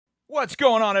What's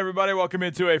going on, everybody? Welcome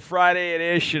into a Friday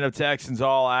edition of Texans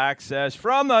All Access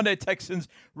from the Hyundai Texans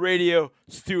radio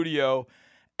studio.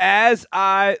 As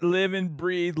I live and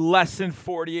breathe less than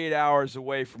 48 hours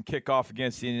away from kickoff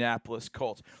against the Indianapolis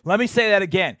Colts. Let me say that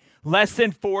again. Less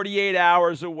than 48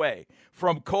 hours away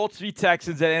from Colts v.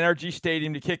 Texans at NRG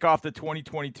Stadium to kick off the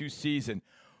 2022 season.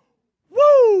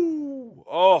 Woo!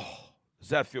 Oh, does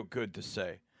that feel good to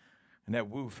say? And that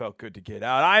woo felt good to get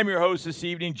out. I'm your host this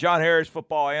evening, John Harris,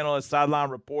 football analyst, sideline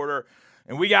reporter,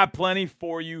 and we got plenty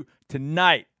for you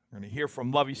tonight. We're going to hear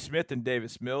from Lovie Smith and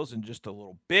Davis Mills in just a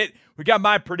little bit. We got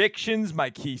my predictions,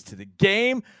 my keys to the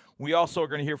game. We also are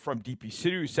going to hear from DP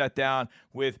City, who sat down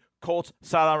with Colts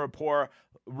sideline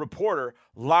reporter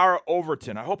Laura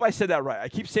Overton. I hope I said that right. I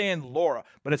keep saying Laura,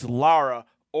 but it's Laura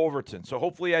Overton. So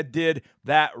hopefully I did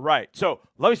that right. So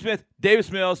Lovie Smith,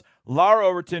 Davis Mills, Laura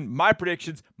Overton, my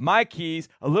predictions, my keys,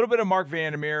 a little bit of Mark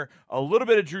Vandermeer, a little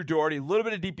bit of Drew Doherty, a little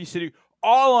bit of DP City,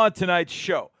 all on tonight's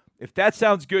show. If that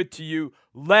sounds good to you,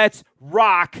 let's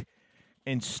rock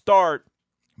and start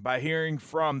by hearing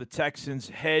from the Texans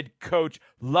head coach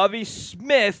Lovie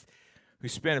Smith, who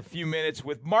spent a few minutes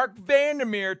with Mark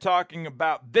Vandermeer talking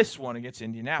about this one against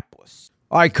Indianapolis.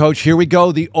 All right, Coach, here we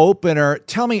go. The opener.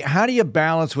 Tell me, how do you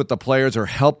balance with the players or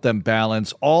help them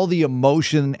balance all the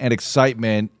emotion and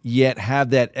excitement, yet have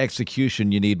that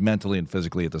execution you need mentally and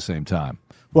physically at the same time?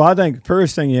 Well, I think the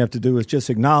first thing you have to do is just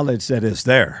acknowledge that it's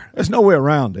there. There's no way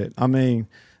around it. I mean,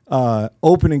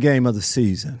 opening game of the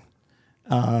season,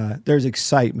 there's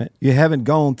excitement. You haven't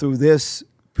gone through this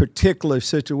particular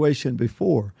situation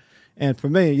before. And for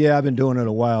me, I've been doing it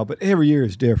a while, but every year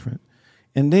is different.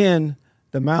 And then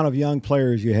the amount of young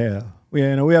players you have. We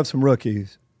have some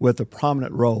rookies with a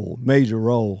prominent role, major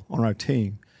role on our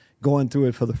team, going through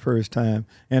it for the first time,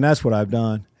 and that's what I've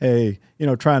done. Hey,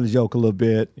 trying to joke a little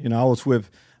bit. I was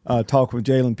talking with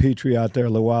Jalen Petrie out there a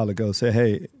little while ago. Say,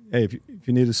 hey, if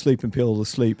you need a sleeping pill to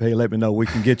sleep, hey, let me know. We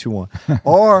can get you one.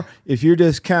 Or if you're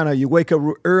just you wake up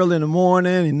early in the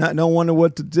morning and not wondering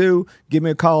what to do, give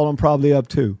me a call. I'm probably up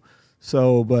too.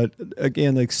 So, but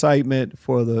again, the excitement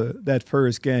for that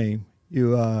first game.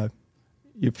 You're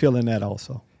feeling that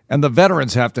also. And the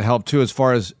veterans have to help, too, as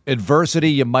far as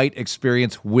adversity you might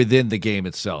experience within the game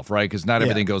itself, right? Because not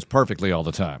everything goes perfectly all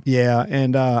the time. Yeah,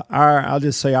 and I'll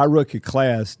just say our rookie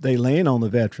class, they lean on the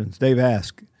veterans. They've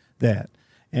asked that.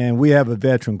 And we have a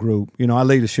veteran group. Our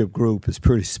leadership group is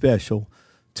pretty special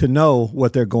to know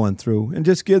what they're going through and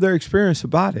just give their experience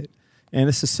about it. And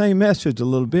it's the same message a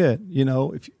little bit.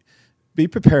 If you be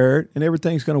prepared, and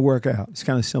everything's going to work out. It's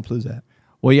kind of simple as that.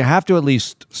 Well, you have to at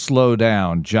least slow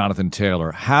down Jonathan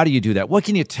Taylor. How do you do that? What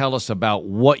can you tell us about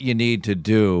what you need to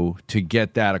do to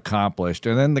get that accomplished?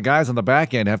 And then the guys on the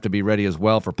back end have to be ready as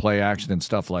well for play action and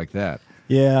stuff like that.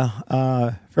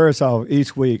 Yeah. First off,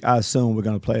 each week I assume we're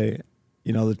going to play,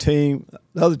 the other team's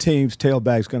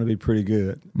tailback's going to be pretty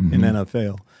good in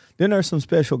NFL. Then there's some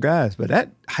special guys, but that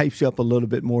hypes you up a little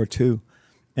bit more too.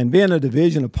 And being a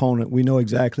division opponent, we know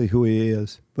exactly who he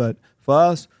is. But for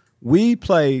us, we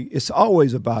play, it's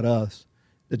always about us,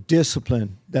 the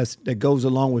discipline that goes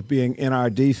along with being in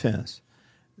our defense.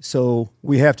 So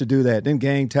we have to do that. Then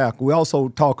gang tackle. We also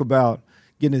talk about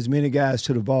getting as many guys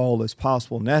to the ball as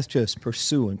possible, and that's just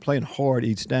pursuing, playing hard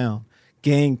each down.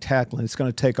 Gang tackling, it's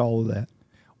going to take all of that.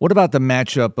 What about the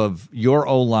matchup of your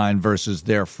O-line versus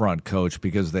their front, Coach?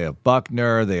 Because they have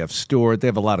Buckner, they have Stewart, they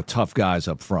have a lot of tough guys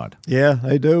up front. Yeah,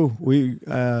 they do.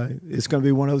 It's going to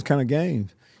be one of those kind of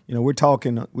games. We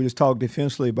just talked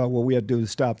defensively about what we had to do to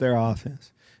stop their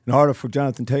offense. In order for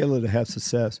Jonathan Taylor to have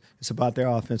success, it's about their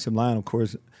offensive line, of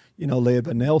course, led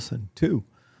by Nelson too.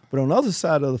 But on the other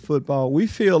side of the football, we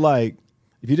feel like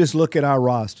if you just look at our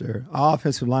roster, our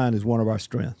offensive line is one of our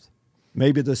strengths,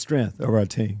 maybe the strength of our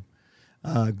team.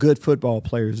 Good football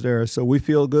players there. So we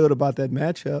feel good about that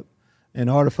matchup. In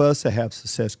order for us to have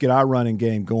success, get our running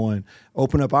game going,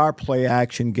 open up our play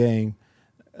action game,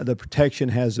 the protection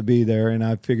has to be there, and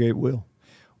I figure it will.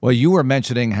 Well, you were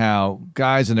mentioning how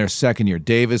guys in their second year,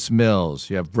 Davis Mills,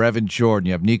 you have Brevin Jordan,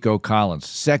 you have Nico Collins,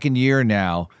 second year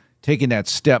now, taking that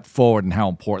step forward and how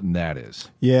important that is.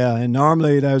 Yeah, and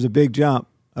normally there's a big jump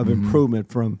of improvement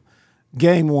from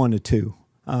game 1 to 2,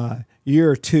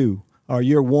 year 2, or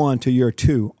year 1 to year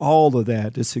 2, all of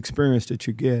that, this experience that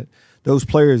you get. Those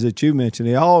players that you mentioned,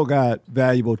 they all got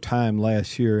valuable time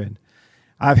last year, and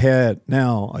I've had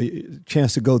now a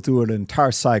chance to go through an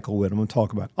entire cycle with them. I'm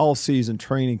talking about all-season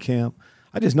training camp.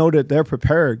 I just know that they're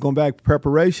prepared. Going back to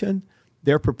preparation,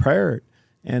 they're prepared.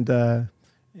 And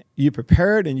you're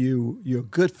prepared and you're a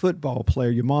good football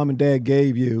player. Your mom and dad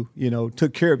gave you,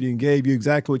 took care of you and gave you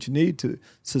exactly what you need to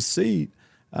succeed.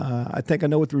 I think I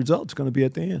know what the result's going to be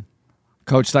at the end.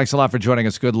 Coach, thanks a lot for joining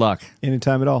us. Good luck.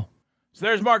 Anytime at all. So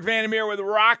there's Mark Vandermeer with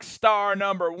Rockstar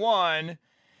number 1. And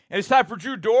it's time for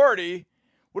Drew Doherty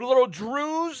with a little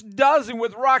Drew's Dozen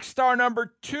with Rockstar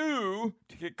number 2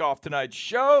 to kick off tonight's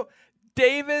show.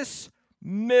 Davis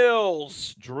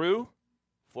Mills. Drew,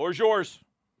 floor is yours.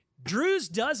 Drew's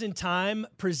Dozen time,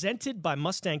 presented by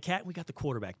Mustang Cat. We got the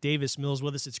quarterback, Davis Mills,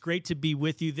 with us. It's great to be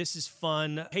with you. This is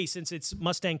fun. Hey, since it's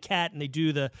Mustang Cat and they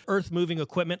do the earth-moving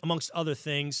equipment, amongst other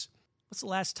things, what's the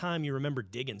last time you remember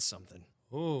digging something?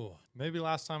 Ooh, maybe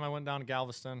last time I went down to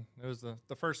Galveston. It was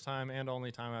the first time and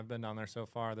only time I've been down there so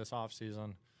far this off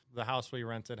season. The house we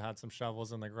rented had some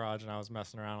shovels in the garage, and I was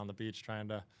messing around on the beach trying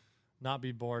to not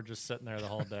be bored just sitting there the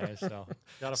whole day. So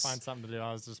got to find something to do.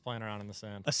 I was just playing around in the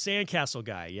sand. A sandcastle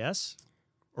guy, yes?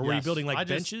 Or were you Yes. building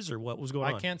benches, or what was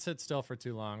going on? I can't sit still for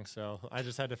too long, so I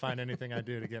just had to find anything I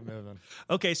do to get moving.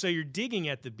 Okay, so you're digging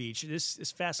at the beach. This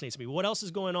fascinates me. What else is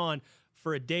going on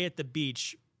for a day at the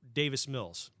beach, Davis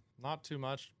Mills? Not too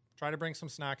much. Try to bring some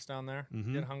snacks down there.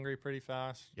 Get hungry pretty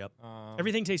fast. Yep.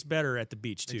 Everything tastes better at the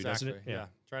beach, too, Exactly. doesn't it? Yeah.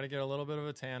 Try to get a little bit of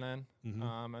a tan in.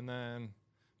 And then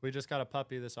we just got a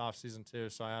puppy this off season too,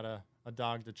 so I had a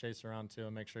dog to chase around too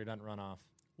and make sure he doesn't run off.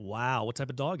 Wow. What type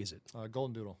of dog is it?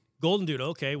 Golden Doodle. Golden Doodle.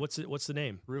 Okay. What's the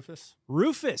name? Rufus.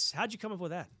 Rufus. How'd you come up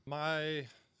with that? My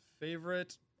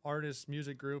favorite artist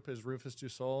music group is Rufus Du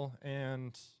Sol,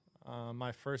 and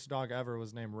my first dog ever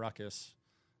was named Ruckus.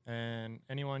 And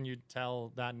anyone you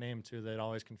tell that name to, they'd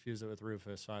always confuse it with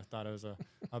Rufus. So I thought it was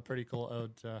a pretty cool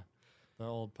ode to the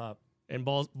old pup. And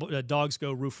dogs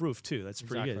go roof too. That's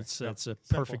pretty Exactly. good. That's a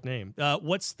Simple. perfect name.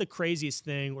 What's the craziest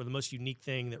thing or the most unique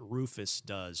thing that Rufus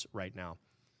does right now?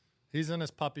 He's in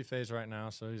his puppy phase right now,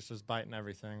 so he's just biting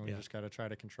everything. We Yeah. just got to try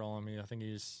to control him. I think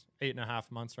he's 8.5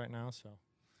 months right now. So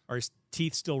Are his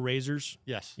teeth still razors?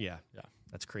 yes, Yeah. yeah.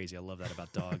 That's crazy. I love that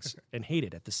about dogs and hate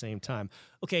it at the same time.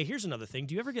 Okay, here's another thing.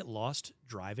 Do you ever get lost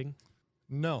driving?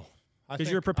 No, 'Cause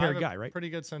you're a prepared I have guy, right? Pretty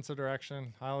good sense of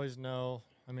direction. I always know.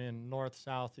 I mean, north,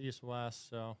 south, east, west.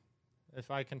 So if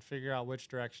I can figure out which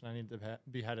direction I need to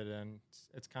be headed in,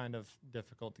 it's kind of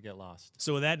difficult to get lost.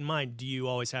 So with that in mind, do you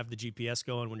always have the GPS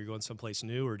going when you're going someplace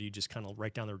new, or do you just kind of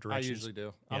write down the directions? I usually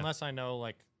do, Yeah. unless I know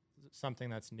like something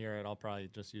that's near it. I'll probably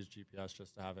just use GPS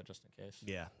just to have it just in case.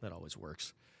 Yeah, that always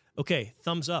works. Okay,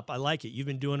 thumbs up. I like it. You've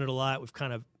been doing it a lot. We've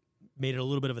kind of made it a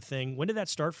little bit of a thing. When did that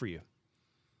start for you?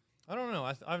 I don't know.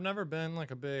 I've never been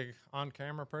like a big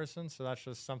on-camera person, so that's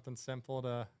just something simple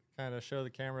to kind of show the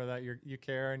camera that you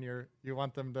care and you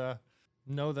want them to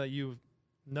know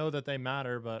that they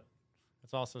matter, but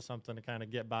it's also something to kind of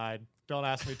get by. Don't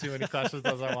ask me too many questions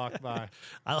as I walk by.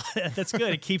 That's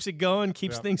good. It keeps it going,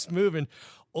 keeps Yeah. things moving.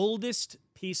 Oldest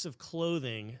piece of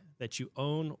clothing that you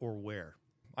own or wear?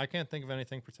 I can't think of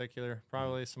anything particular.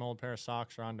 Probably some old pair of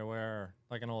socks or underwear, or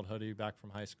like an old hoodie back from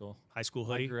high school. High school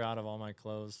I hoodie? grew out of all my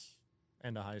clothes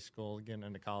into high school, getting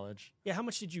into college. Yeah, how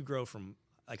much did you grow from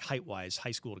like height-wise,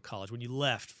 high school to college, when you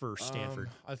left for Stanford?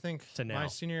 I think to now? my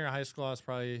senior year of high school, I was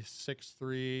probably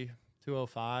 6'3",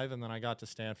 205, and then I got to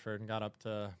Stanford and got up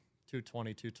to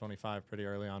 220, 225 pretty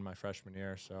early on my freshman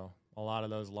year. So a lot of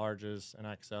those larges and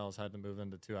XLs had to move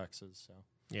into 2Xs. So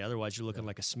Yeah, otherwise you're looking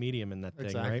like a medium in that thing,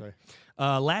 exactly.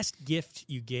 right? Last gift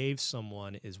you gave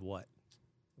someone is what?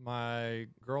 My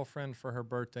girlfriend, for her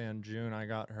birthday in June, I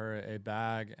got her a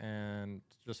bag and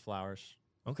just flowers.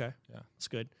 Okay. Yeah. That's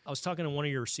good. I was talking to one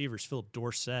of your receivers, Philip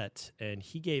Dorsett, and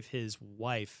he gave his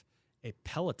wife a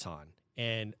Peloton.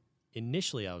 And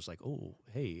initially I was like, oh,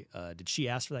 hey, did she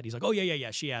ask for that? He's like, oh, yeah,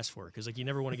 she asked for it. Because, like, you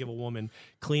never want to give a woman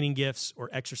cleaning gifts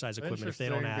or exercise equipment if they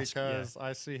don't ask. Because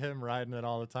I see him riding it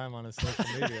all the time on his social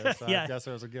media. So Yeah. I guess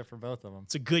it was a gift for both of them.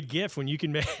 It's a good gift when you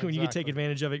can when you can take Exactly.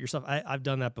 advantage of it yourself. I've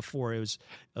done that before. It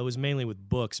was mainly with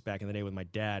books back in the day with my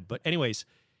dad. But anyways,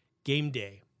 game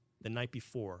day, the night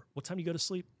before. What time do you go to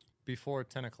sleep? Before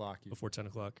 10 o'clock. Before 10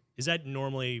 o'clock. Is that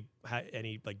normally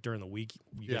any like during the week?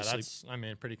 You go Yeah, to sleep, that's, I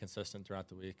mean, pretty consistent throughout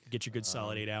the week. get your good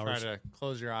solid 8 hours. Try to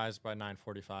close your eyes by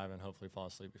 9:45 and hopefully fall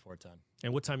asleep before 10.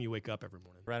 And what time you wake up every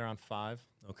morning? Right around 5.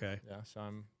 Okay, Yeah, so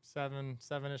I'm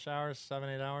 7-ish hours,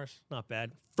 7-8 hours. not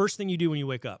bad. First thing you do when you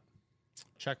wake up?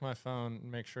 Check my phone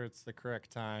and make sure it's the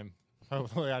correct time.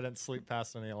 Hopefully I didn't sleep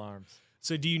past any alarms.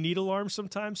 So do you need alarms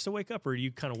sometimes to wake up, or do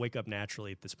you kind of wake up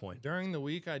naturally at this point? During the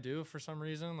week, I do for some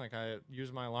reason. Like I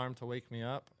use my alarm to wake me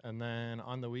up, and then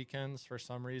on the weekends, for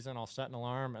some reason, I'll set an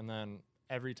alarm, and then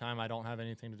every time I don't have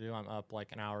anything to do, I'm up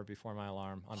like an hour before my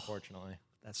alarm. Unfortunately,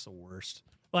 That's the worst.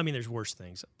 Well, I mean, there's worse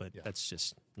things, but Yeah. that's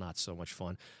just not so much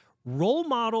fun. Role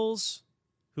models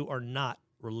who are not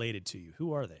related to you,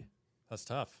 who are they? that's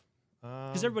tough.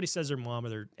 Because everybody says their mom or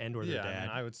their Yeah, dad. I mean,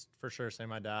 I would for sure say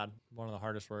my dad, one of the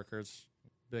hardest workers.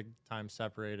 big time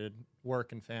separated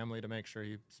work and family to make sure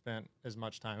he spent as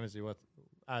much time as he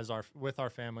with our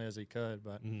family as he could.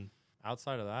 But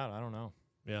outside of that, I don't know.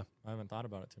 Yeah. I haven't thought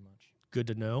about it too much. Good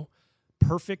to know.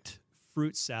 Perfect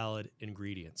fruit salad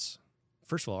ingredients.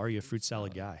 First of all, are you a fruit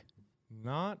salad guy?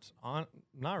 Not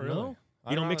really. No?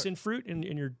 You don't mix in fruit in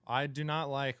your... I do not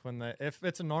like if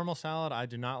it's a normal salad, I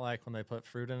do not like when they put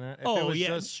fruit in it. If Oh, it was yeah.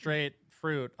 just straight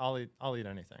fruit, I'll eat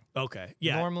anything. Okay.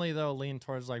 Yeah. Normally, though, lean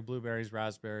towards like blueberries,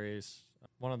 raspberries,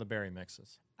 one of the berry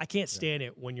mixes. I can't stand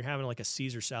it when you're having like a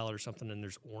Caesar salad or something and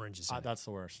there's oranges in it. That's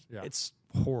the worst. Yeah. It's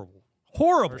horrible.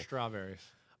 Horrible. Or strawberries.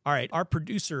 All right. Our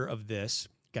producer of this,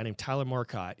 a guy named Tyler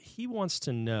Marcotte, he wants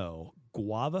to know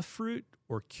guava fruit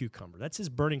or cucumber. That's his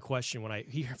burning question when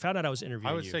he found out I was interviewing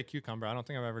I would you. say cucumber. I don't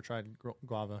think I've ever tried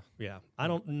guava. Yeah. I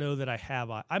don't know that I have.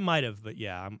 I might have, but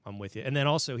yeah, I'm with you. And then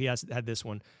also he had this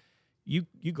one. You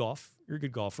golf. You're a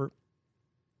good golfer.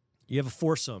 You have a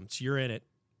foursome, so you're in it.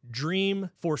 Dream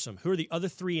foursome. Who are the other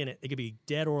three in it? They could be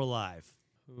dead or alive.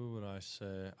 Who would I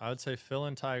say? I would say Phil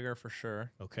and Tiger for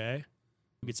sure. Okay.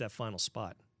 Who gets that final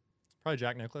spot? Probably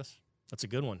Jack Nicklaus. That's a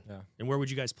good one. Yeah. And where would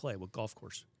you guys play? What golf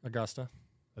course? Augusta.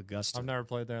 Augusta. I've never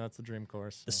played there. That's the dream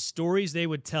course. The So. stories they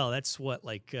would tell, that's what,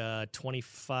 like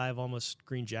 25 almost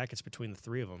green jackets between the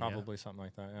three of them. Probably something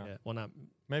like that, yeah. Well, not.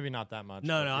 Maybe not that much.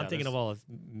 No, but no, yeah, I'm thinking of there's- all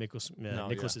of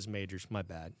Nicholas's majors. My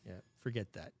bad. Yeah,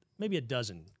 forget that. Maybe a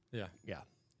dozen. Yeah. Yeah.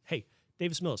 Hey,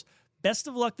 Davis Mills, best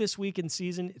of luck this week in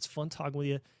season. It's fun talking with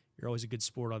you. You're always a good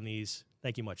sport on these.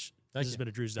 Thank you much. This has been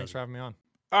a Drew's Dozen. Thanks for having me on.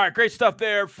 All right, great stuff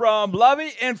there from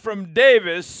Lovey and from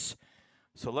Davis.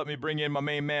 So let me bring in my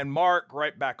main man, Mark,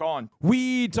 right back on.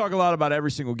 We talk a lot about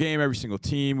every single game, every single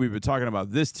team. We've been talking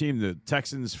about this team, the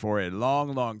Texans, for a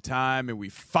long, long time, and we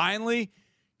finally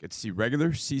get to see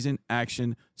regular season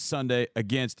action Sunday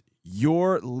against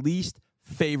your least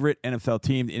favorite NFL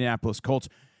team, the Indianapolis Colts.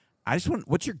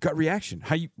 What's your gut reaction?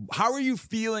 How are you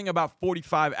feeling about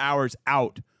 45 hours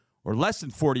out, or less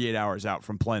than 48 hours out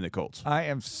from playing the Colts? I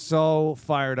am so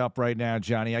fired up right now,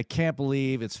 Johnny. I can't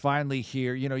believe it's finally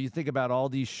here. You know, you think about all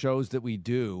these shows that we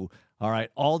do, all right,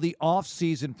 all the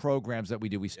off-season programs that we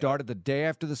do. We started the day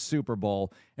after the Super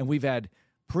Bowl, and we've had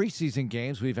preseason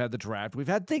games, we've had the draft, we've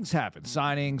had things happen,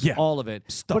 signings, all of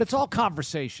it. But it's all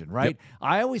conversation, right? Yep.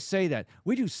 I always say that.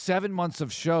 We do 7 months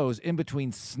of shows in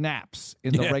between snaps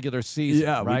in the regular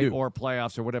season, right? Or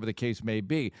playoffs or whatever the case may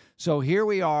be. So here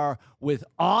we are with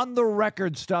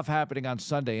on-the-record stuff happening on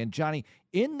Sunday. And, Johnny,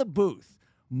 in the booth,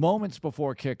 moments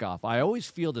before kickoff, I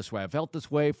always feel this way. I've felt this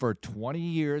way for 20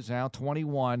 years now,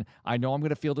 21. I know I'm going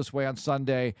to feel this way on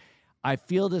Sunday. I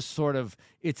feel this sort of,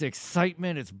 it's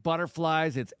excitement, it's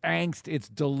butterflies, it's angst, it's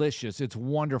delicious, it's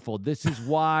wonderful. This is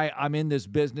why I'm in this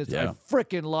business. I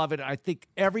freaking love it. I think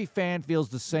every fan feels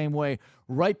the same way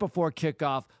right before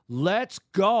kickoff. Let's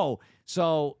go.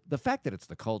 So the fact that it's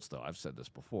the Colts, though, I've said this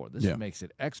before, this makes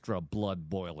it extra blood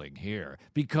boiling here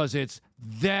because it's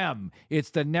them. It's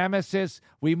the nemesis.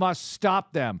 We must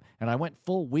stop them. And I went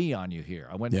full we on you here.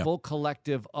 I went full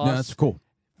collective us. No, that's cool.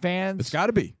 Fans. It's got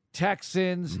to be.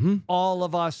 Texans, all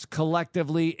of us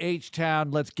collectively,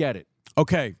 H-Town, let's get it.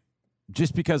 Okay,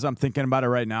 just because I'm thinking about it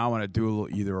right now, I want to do a little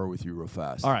either or with you real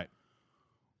fast. All right.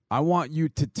 I want you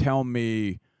to tell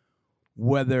me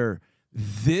whether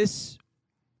this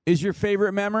is your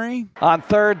favorite memory. On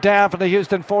third down from the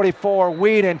Houston 44,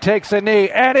 Whedon takes a knee,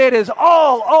 and it is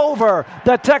all over.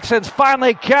 The Texans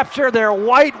finally capture their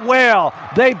white whale.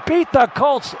 They beat the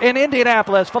Colts in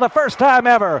Indianapolis for the first time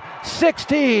ever,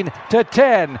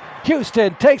 16-10.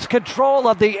 Houston takes control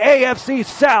of the AFC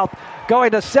South,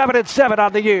 going to 7-7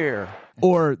 on the year.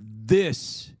 Or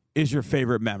this is your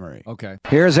favorite memory. Okay.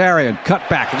 Here's Arian, cut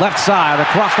back, left side,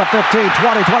 across the 15,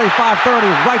 20, 25,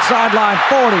 30, right sideline,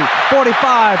 40,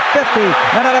 45, 50,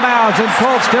 and out of bounds in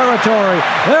Colts territory.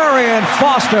 Arian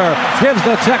Foster gives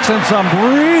the Texans some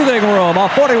breathing room, a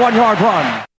 41-yard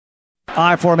run.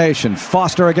 I formation,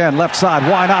 Foster again, left side,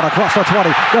 why not, across the 20,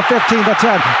 the 15, the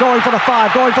 10, going for the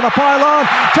 5, going for the pylon,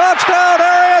 touchdown,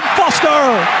 Arian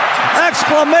Foster!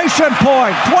 Exclamation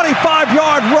point,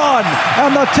 25-yard run,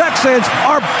 and the Texans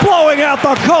are blowing out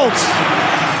the Colts.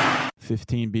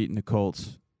 15 beating the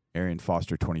Colts, Arian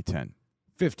Foster 2010.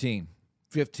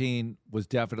 15 was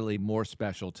definitely more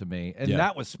special to me. And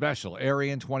that was special.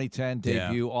 Arian 2010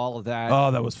 debut, all of that.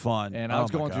 Oh, that was fun. And I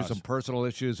was going through some personal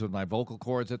issues with my vocal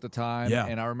cords at the time. Yeah.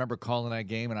 And I remember calling that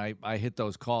game, and I hit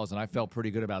those calls, and I felt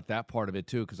pretty good about that part of it,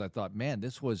 too, because I thought, man,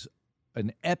 this was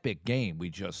an epic game we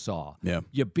just saw. Yeah.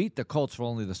 You beat the Colts for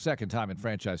only the second time in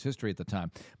franchise history at the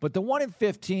time. But the 1 in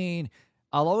 15,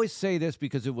 I'll always say this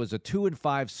because it was a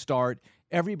 2-5 start.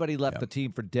 Everybody left the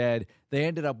team for dead. They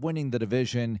ended up winning the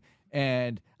division.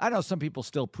 And I know some people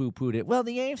still poo-pooed it. Well,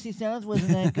 the AFC South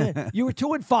wasn't that good. You were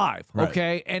 2-5,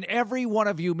 okay? And every one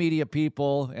of you media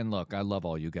people, and look, I love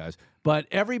all you guys, but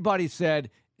everybody said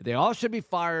they all should be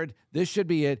fired. This should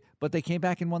be it. But they came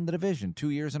back and won the division 2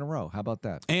 years in a row. How about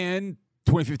that? And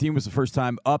 2015 was the first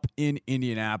time up in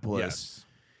Indianapolis. Yes.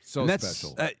 So And that's,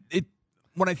 special.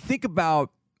 When I think about,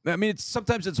 I mean,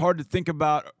 sometimes it's hard to think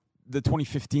about the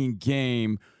 2015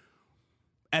 game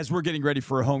as we're getting ready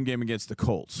for a home game against the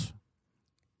Colts,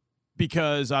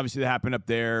 because obviously that happened up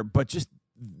there, but just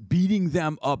beating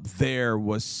them up there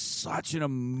was such an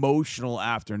emotional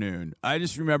afternoon. I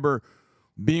just remember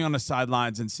being on the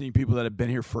sidelines and seeing people that had been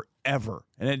here forever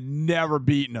and had never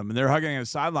beaten them, and they're hugging on the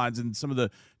sidelines, and some of the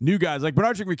new guys, like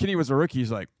Bernard McKinney was a rookie.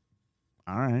 He's like,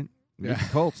 all right, beat the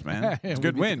Colts, man. It's a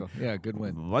good win. Yeah, good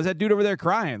win. Why's that dude over there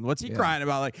crying? What's he crying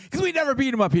about? Like, because we never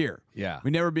beat him up here. Yeah.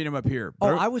 We never beat him up here.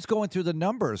 Oh, I was going through the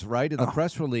numbers, right, in the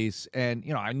press release, and,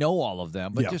 I know all of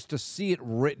them, but just to see it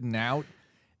written out,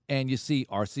 and you see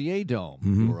RCA Dome,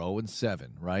 who are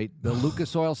 0-7, right? The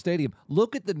Lucas Oil Stadium.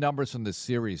 Look at the numbers from this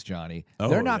series, Johnny.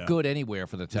 They're not good anywhere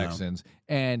for the Texans,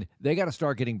 and they got to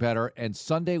start getting better, and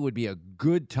Sunday would be a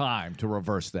good time to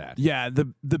reverse that. Yeah,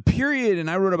 the period, and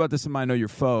I wrote about this in my Know Your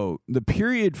Foe, the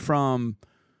period from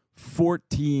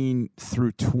 14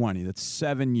 through 20, that's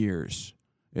 7 years.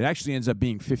 It actually ends up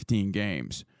being 15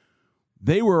 games.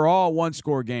 They were all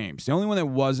one-score games. The only one that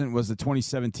wasn't was the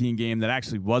 2017 game that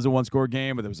actually was a one-score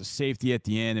game, but there was a safety at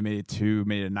the end and made it 2,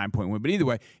 made it a 9-point win. But either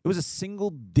way, it was a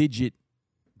single-digit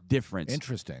difference.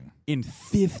 Interesting. In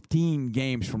 15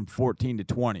 games from 14 to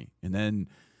 20. And then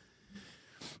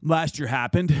last year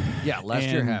happened. Yeah, last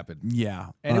year happened. Yeah.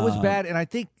 And it was bad, and I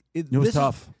think it was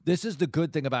tough. This is the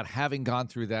good thing about having gone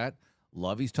through that.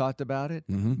 Lovey's talked about it.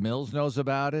 Mills knows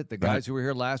about it. The guys who were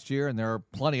here last year, and there are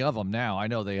plenty of them now. I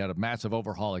know they had a massive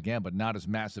overhaul again, but not as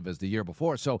massive as the year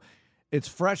before. So it's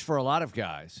fresh for a lot of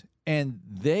guys, and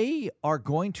they are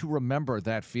going to remember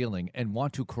that feeling and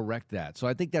want to correct that. So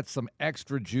I think that's some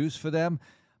extra juice for them.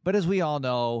 But as we all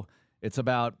know, it's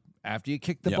about after you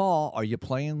kick the ball, are you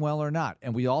playing well or not?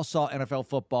 And we all saw NFL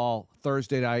football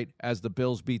Thursday night as the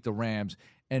Bills beat the Rams.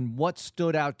 And what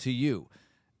stood out to you?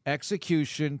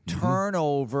 Execution,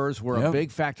 turnovers were a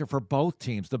big factor for both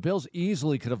teams. The Bills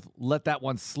easily could have let that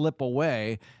one slip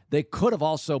away. They could have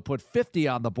also put 50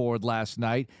 on the board last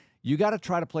night. You got to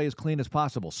try to play as clean as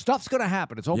possible. Stuff's going to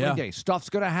happen. It's opening day. Stuff's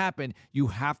going to happen. You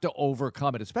have to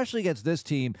overcome it, especially against this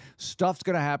team. Stuff's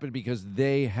going to happen because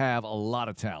they have a lot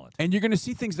of talent. And you're going to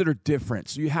see things that are different.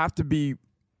 So you have to be,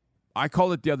 I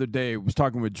called it the other day, I was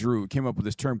talking with Drew, came up with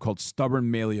this term called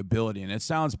stubborn malleability. And it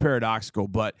sounds paradoxical,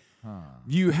 but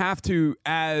you have to,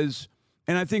 and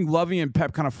I think Lovey and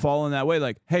Pep kind of fall in that way,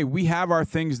 like, hey, we have our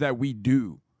things that we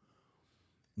do.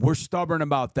 We're stubborn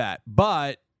about that.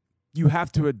 But you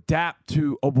have to adapt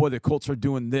to, oh boy, the Colts are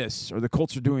doing this or the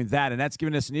Colts are doing that, and that's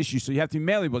giving us an issue. So you have to be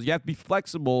malleable. You have to be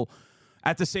flexible,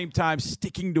 at the same time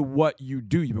sticking to what you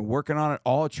do. You've been working on it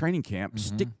all at training camp.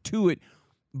 Stick to it,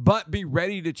 but be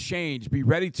ready to change. Be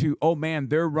ready to, oh man,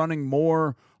 they're running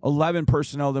more 11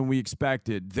 personnel than we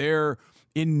expected. They're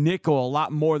in nickel a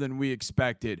lot more than we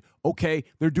expected. Okay,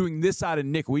 they're doing this out of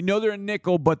nickel. We know they're in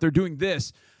nickel, but they're doing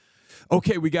this.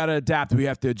 Okay, we got to adapt. We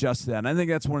have to adjust to that. And I think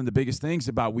that's one of the biggest things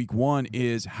about week one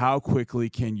is how quickly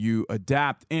can you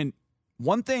adapt. And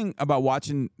one thing about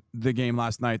watching the game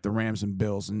last night, the Rams and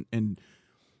Bills, and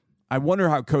I wonder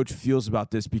how Coach feels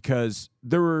about this, because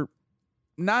there were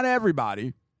not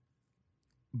everybody,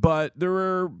 but there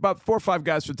were about 4 or 5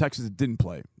 guys for the Texans that didn't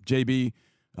play. JB,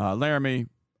 Laramie,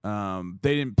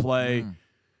 they didn't play.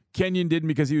 Kenyon didn't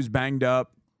because he was banged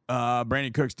up.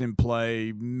 Brandon Cooks didn't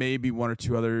play. Maybe 1 or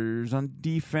 2 others on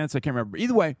defense. I can't remember.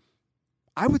 Either way,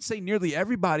 I would say nearly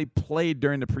everybody played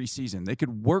during the preseason. They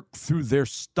could work through their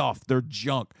stuff, their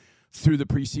junk, through the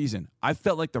preseason. I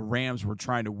felt like the Rams were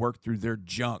trying to work through their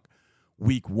junk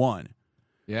week one.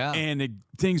 Yeah. And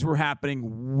things were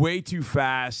happening way too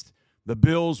fast. The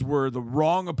Bills were the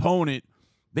wrong opponent.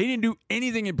 They didn't do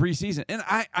anything in preseason. And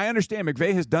I understand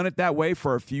McVay has done it that way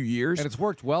for a few years. And it's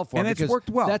worked well for him. And it's worked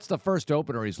well. That's the first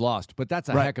opener he's lost, but that's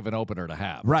a heck of an opener to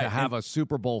have. Right. To have a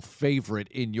Super Bowl favorite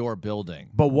in your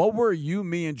building. But what were you,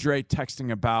 me, and Dre texting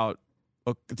about,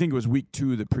 I think it was week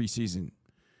 2 of the preseason.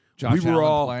 Josh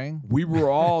Allen playing? We were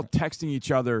all texting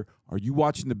each other, are you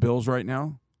watching the Bills right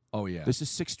now? Oh, yeah. This is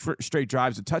 6 straight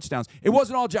drives and touchdowns. It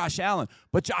wasn't all Josh Allen,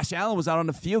 but Josh Allen was out on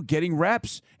the field getting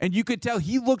reps, and you could tell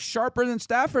he looked sharper than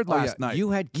Stafford last night.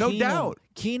 You had no Keenum. doubt.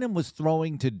 Keenum was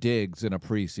throwing to Diggs in a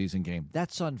preseason game.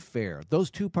 That's unfair.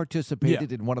 Those two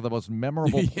participated in one of the most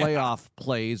memorable playoff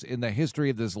plays in the history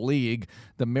of this league,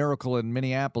 the Miracle in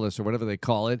Minneapolis or whatever they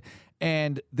call it.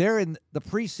 And they're in the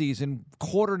preseason,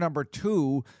 quarter number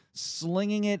 2,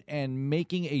 slinging it and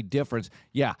making a difference.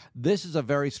 Yeah, this is a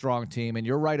very strong team, and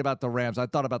you're right about the Rams. I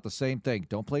thought about the same thing.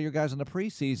 Don't play your guys in the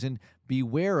preseason.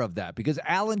 Beware of that, because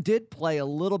Allen did play a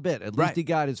little bit. At least he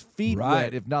got his feet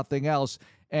wet, if nothing else.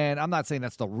 And I'm not saying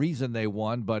that's the reason they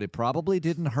won, but it probably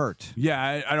didn't hurt.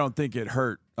 Yeah, I don't think it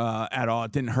hurt at all.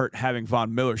 It didn't hurt having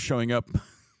Von Miller showing up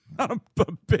on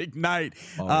a big night.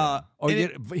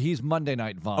 He's Monday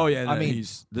Night Von. Oh, yeah. I mean,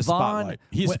 he's the Von, spotlight.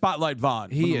 He's Spotlight Von.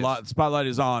 He when is. the spotlight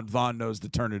is on, Von knows to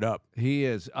turn it up. He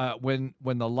is. When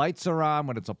the lights are on,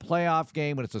 when it's a playoff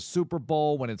game, when it's a Super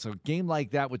Bowl, when it's a game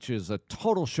like that, which is a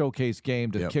total showcase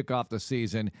game to kick off the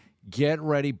season, get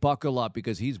ready, buckle up,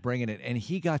 because he's bringing it. And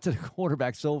he got to the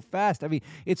quarterback so fast. I mean,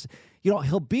 it's,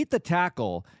 he'll beat the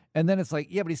tackle, and then it's like,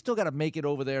 yeah, but he's still got to make it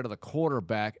over there to the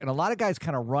quarterback. And a lot of guys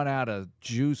kind of run out of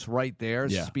juice right there,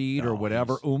 speed or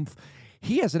whatever, oomph.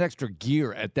 He has an extra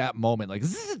gear at that moment. Like,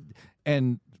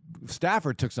 and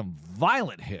Stafford took some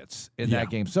violent hits in that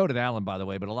game. So did Allen, by the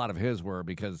way, but a lot of his were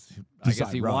because I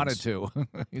guess he wanted to.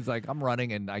 He's like, I'm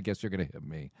running, and I guess you're going to hit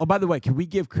me. Oh, by the way, can we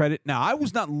give credit? Now, I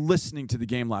was not listening to the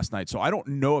game last night, so I don't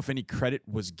know if any credit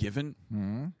was given.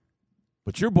 Mm-hmm.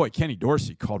 But your boy Kenny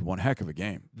Dorsey called one heck of a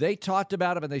game. They talked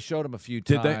about him, and they showed him a few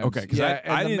times. Did they? Okay, because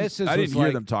I didn't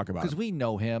hear them talk about it. Because we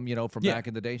know him, from back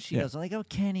in the day. She goes like, "Oh,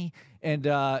 Kenny," and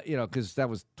because that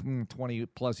was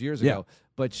 20+ years ago.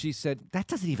 But she said that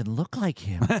doesn't even look like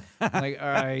him. I'm like, all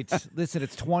right, listen,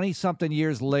 it's 20-something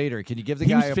years later. Can you give the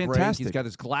guy a break? He's got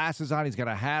his glasses on. He's got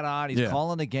a hat on. He's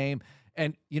calling the game.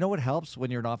 And you know what helps when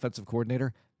you're an offensive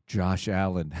coordinator? Josh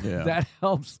Allen. Yeah. That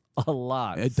helps a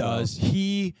lot. It does.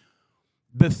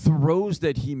 The throws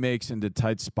that he makes into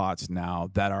tight spots now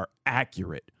that are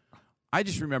accurate. I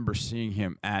just remember seeing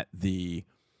him at the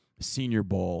Senior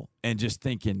Bowl and just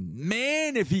thinking,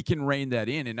 man, if he can rein that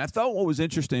in. And I thought what was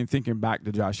interesting, thinking back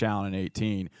to Josh Allen in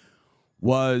 2018,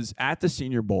 was at the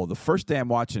Senior Bowl. The first day I'm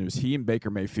watching, it was he and Baker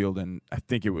Mayfield, and I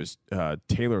think it was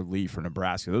Taylor Lee for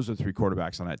Nebraska. Those are the 3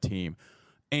 quarterbacks on that team.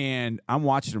 And I'm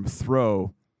watching them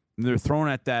throw. And they're throwing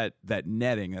at that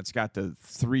netting that's got the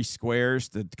 3 squares,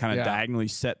 the kind of diagonally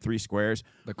set 3 squares.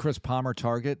 The Chris Palmer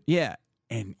target. Yeah.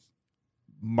 And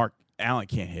Mark Allen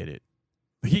can't hit it.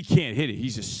 He can't hit it.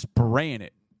 He's just spraying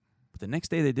it. But the next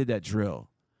day they did that drill,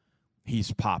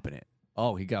 he's popping it.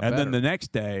 Oh, he got and better. Then the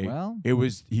next day, he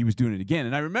was doing it again.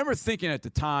 And I remember thinking at the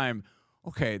time,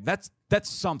 okay, that's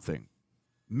something.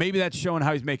 Maybe that's showing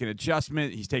how he's making an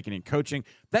adjustment. He's taking in coaching.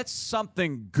 That's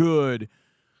something good.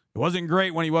 It wasn't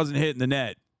great when he wasn't hitting the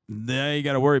net. Now you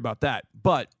got to worry about that.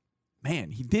 But, man,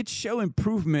 he did show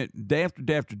improvement day after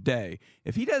day after day.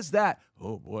 If he does that,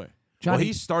 oh, boy. Johnny,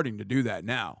 he's starting to do that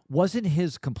now. Wasn't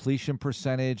his completion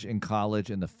percentage in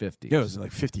college in the 50s? Yeah, it was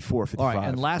like 54, 55. All right,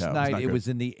 and last night it was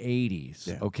in the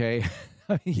 80s, okay?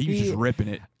 He was just ripping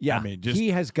it. Yeah, he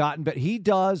has gotten better. He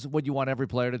does what you want every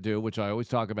player to do, which I always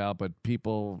talk about, but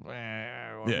people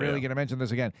are really going to mention this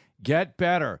again. Get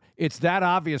better. It's that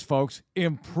obvious, folks.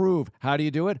 Improve. How do you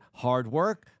do it? Hard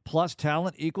work plus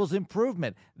talent equals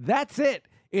improvement. That's it.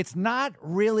 It's not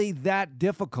really that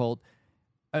difficult.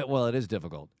 Well, it is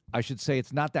difficult. I should say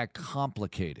it's not that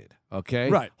complicated, okay?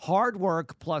 Right. Hard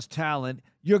work plus talent,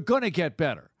 you're going to get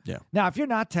better. Yeah. Now, if you're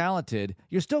not talented,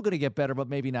 you're still going to get better, but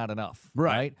maybe not enough.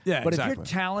 Right? Yeah, but exactly. if you're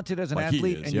talented as an Like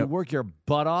athlete and you yep. work your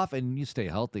butt off and you stay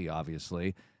healthy,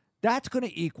 obviously, that's going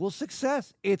to equal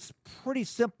success. It's pretty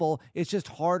simple. It's just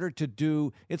harder to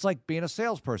do. It's like being a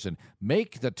salesperson.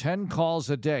 Make the 10 calls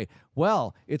a day.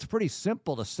 Well, it's pretty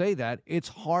simple to say that. It's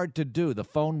hard to do. The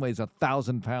phone weighs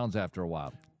 1,000 pounds after a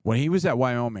while. When he was at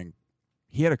Wyoming,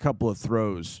 he had a couple of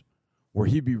throws where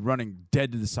he'd be running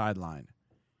dead to the sideline.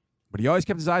 But he always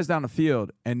kept his eyes down the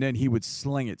field, and then he would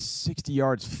sling it 60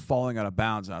 yards falling out of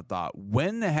bounds. And I thought,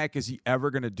 when the heck is he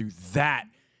ever going to do that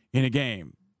in a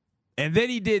game? And then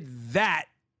he did that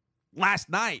last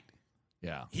night.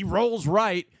 Yeah. He rolls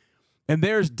right, and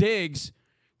there's Diggs,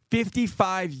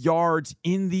 55 yards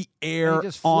in the air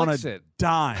on a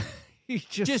dime. He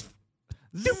just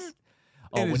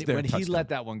Oh, when he let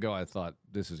that one go, I thought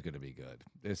this is going to be good.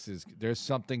 There's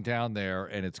something down there,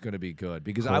 and it's going to be good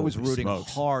because I was rooting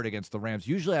hard against the Rams.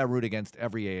 Usually, I root against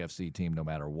every AFC team, no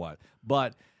matter what.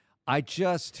 But I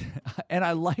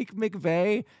like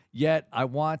McVay, yet I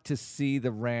want to see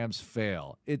the Rams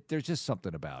fail. There's just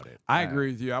something about it. I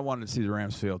agree with you. I wanted to see the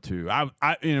Rams fail too.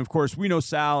 And of course, we know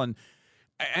Sal and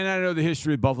I know the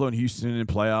history of Buffalo and Houston and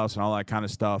playoffs and all that kind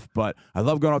of stuff. But I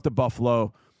love going up to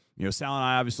Buffalo. You know, Sal and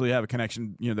I obviously have a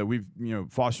connection, that we've,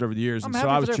 fostered over the years. And so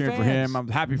I was cheering for him. I'm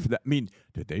happy for that. I mean,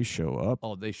 did they show up?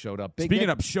 Oh, they showed up. Speaking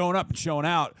of showing up and showing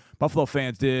out, Buffalo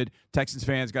fans did. Texans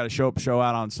fans got to show up and show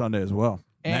out on Sunday as well.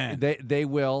 And Man. they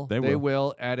will. They They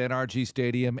will. will at NRG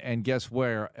Stadium. And guess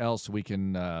where else we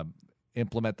can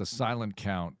implement the silent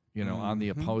count, on the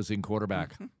opposing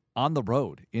quarterback? On the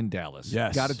road in Dallas.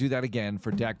 Yes. Got to do that again for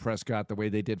Dak Prescott the way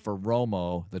they did for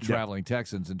Romo, the traveling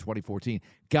Texans in 2014.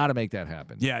 Got to make that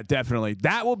happen. Yeah, definitely.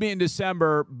 That will be in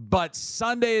December, but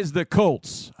Sunday is the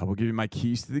Colts. I will give you my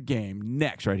keys to the game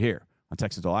next, right here on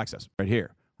Texans All Access. Right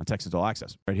here on Texans All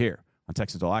Access. Right here on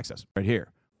Texans All Access. Right here.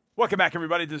 Welcome back,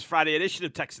 everybody, to this Friday edition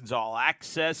of Texans All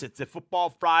Access. It's a football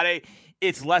Friday.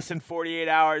 It's less than 48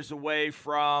 hours away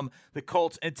from the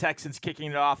Colts and Texans kicking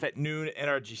it off at noon at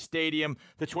NRG Stadium.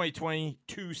 The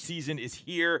 2022 season is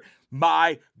here.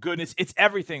 My goodness, it's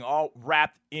everything all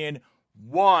wrapped in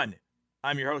one.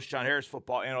 I'm your host, John Harris,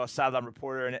 football analyst, sideline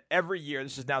reporter, and every year,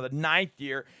 this is now the 9th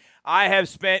year, I have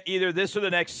spent either this or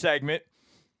the next segment.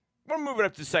 We're moving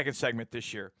up to the second segment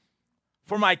this year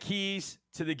for my keys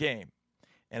to the game.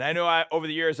 And I know over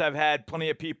the years I've had plenty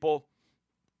of people,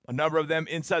 a number of them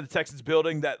inside the Texans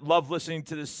building that love listening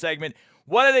to this segment.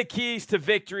 What are the keys to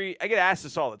victory? I get asked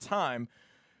this all the time.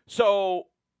 So,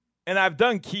 and I've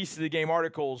done keys to the game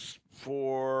articles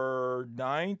for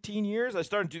 19 years. I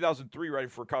started in 2003 writing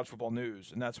for College Football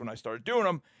News, and that's when I started doing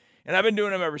them. And I've been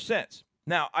doing them ever since.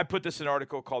 Now, I put this in an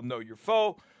article called Know Your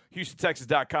Foe,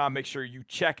 HoustonTexans.com. Make sure you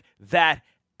check that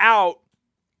out.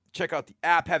 Check out the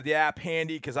app. Have the app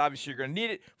handy because obviously you're going to need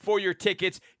it for your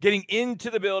tickets. Getting into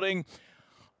the building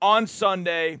on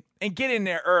Sunday and get in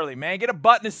there early, man. Get a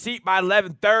butt in the seat by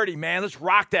 11:30, man. Let's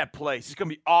rock that place. It's going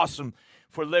to be awesome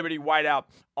for Liberty Whiteout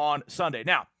on Sunday.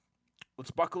 Now,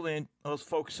 let's buckle in. Let's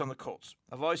focus on the Colts.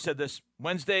 I've always said this.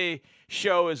 Wednesday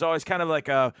show is always kind of like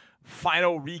a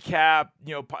final recap,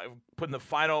 putting the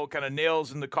final kind of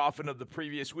nails in the coffin of the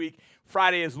previous week.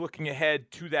 Friday is looking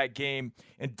ahead to that game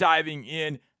and diving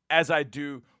in as I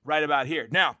do right about here.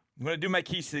 Now, I'm going to do my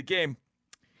keys to the game.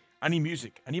 I need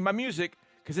music. I need my music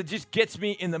because it just gets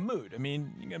me in the mood. I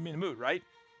mean, you got to be in the mood, right?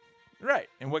 Right.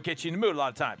 And what gets you in the mood a lot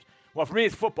of times? Well, for me,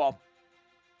 it's football.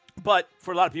 But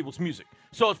for a lot of people, it's music.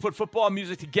 So let's put football and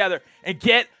music together and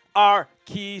get our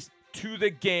keys to the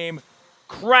game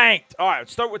cranked. All right,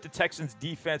 let's start with the Texans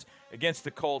defense against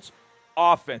the Colts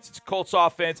offense. It's Colts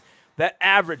offense that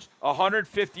averaged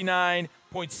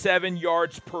 159.7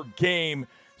 yards per game,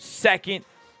 second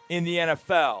in the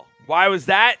NFL. Why was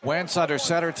that? Wentz under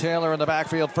center, Taylor in the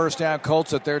backfield, first down,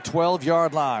 Colts at their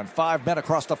 12-yard line. 5 men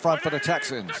across the front for the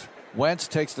Texans. Wentz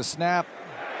takes the snap.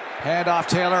 Handoff,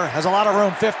 Taylor has a lot of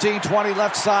room, 15, 20,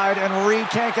 left side, and Reed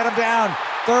can't get him down.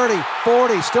 30,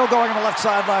 40, still going on the left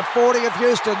sideline. 40 of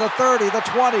Houston, the 30, the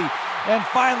 20, and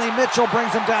finally Mitchell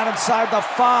brings him down inside the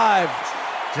 5.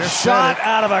 Shot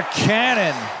out of a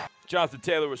cannon. Jonathan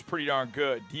Taylor was pretty darn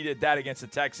good. He did that against the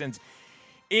Texans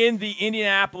in the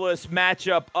Indianapolis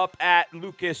matchup up at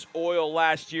Lucas Oil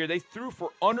last year. They threw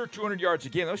for under 200 yards a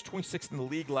game. That was 26th in the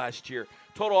league last year.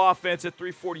 Total offense at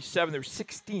 347. They were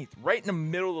 16th, right in the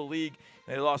middle of the league.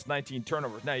 And they lost 19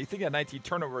 turnovers. Now, you think that 19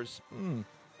 turnovers,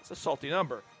 that's a salty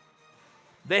number.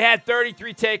 They had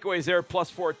 33 takeaways. They were plus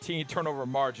 14 turnover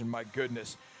margin. My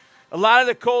goodness. A lot of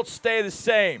the Colts stay the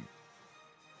same.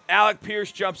 Alec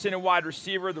Pierce jumps in at wide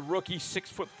receiver. The rookie,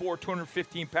 6'4",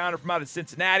 215-pounder from out of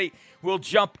Cincinnati, will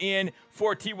jump in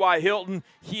for T.Y. Hilton.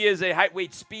 He is a height,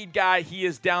 weight, speed guy. He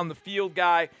is down the field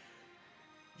guy.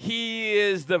 He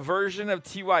is the version of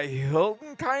T.Y.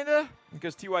 Hilton, kind of,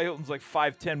 because T.Y. Hilton's like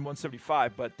 5'10",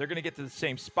 175, but they're going to get to the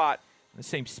same spot, the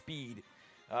same speed,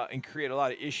 and create a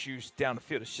lot of issues down the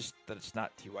field. It's just that it's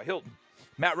not T.Y. Hilton.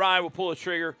 Matt Ryan will pull the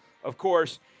trigger, of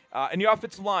course, and the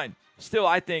offensive line still,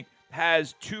 I think,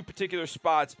 has two particular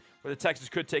spots where the Texans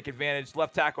could take advantage.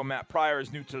 Left tackle Matt Pryor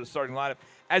is new to the starting lineup,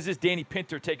 as is Danny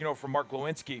Pinter taking over from Mark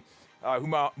Lewinsky,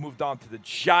 who moved on to the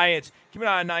Giants. Keep an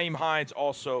eye on Nyheim Hines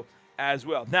also as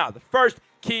well. Now, the first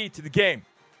key to the game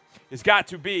has got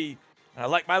to be, and I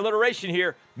like my alliteration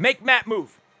here, make Matt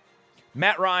move.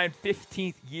 Matt Ryan,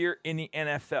 15th year in the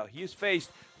NFL. He has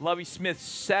faced Lovie Smith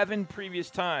 7 previous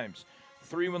times.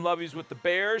 3 when Lovie was with the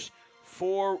Bears,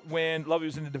 4 when Lovie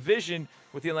was in the division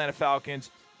with the Atlanta Falcons,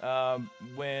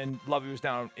 when Lovie was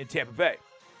down in Tampa Bay.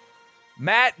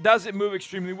 Matt doesn't move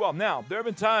extremely well. Now, there have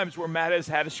been times where Matt has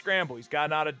had a scramble. He's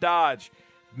gotten out of dodge,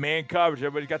 man coverage.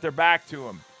 Everybody's got their back to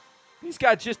him. He's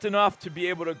got just enough to be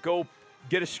able to go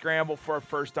get a scramble for a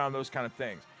first down, those kind of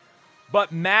things.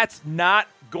 But Matt's not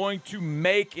going to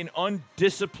make an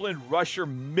undisciplined rusher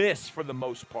miss for the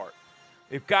most part.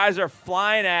 If guys are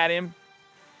flying at him,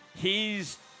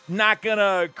 he's not going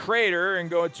to crater and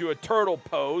go into a turtle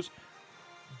pose,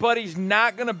 but he's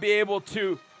not going to be able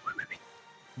to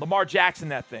Lamar Jackson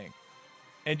that thing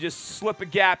and just slip a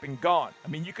gap and gone. I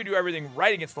mean, you can do everything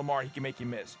right against Lamar, and he can make you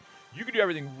miss. You can do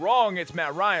everything wrong against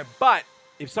Matt Ryan, but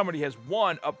if somebody has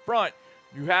one up front,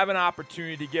 you have an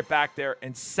opportunity to get back there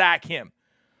and sack him.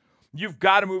 You've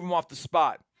got to move him off the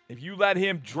spot. If you let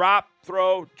him drop,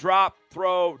 throw,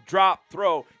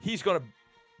 he's going to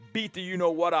beat the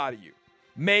you-know-what out of you.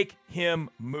 Make him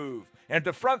move. And if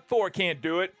the front four can't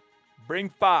do it, bring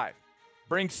 5.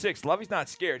 Bring 6. Lovey's not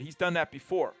scared. He's done that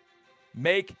before.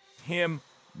 Make him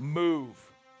move.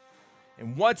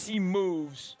 And once he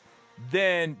moves,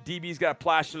 then DB's got to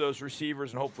plaster those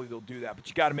receivers, and hopefully they'll do that. But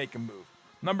you got to make him move.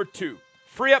 Number 2,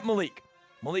 free up Malik.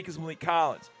 Malik is Malik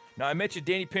Collins. Now, I mentioned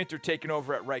Danny Pinter taking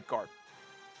over at right guard.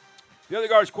 The other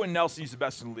guard is Quentin Nelson. He's the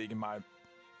best in the league in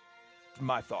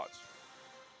my thoughts.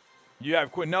 You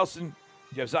have Quentin Nelson.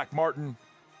 You have Zach Martin.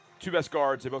 2 best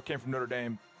guards. They both came from Notre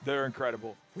Dame. They're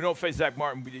incredible. We don't face Zach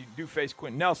Martin. We do face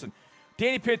Quentin Nelson.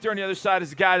 Danny Pinter on the other side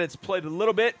is a guy that's played a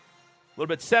little bit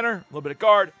center, a little bit of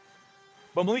guard.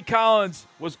 But Malik Collins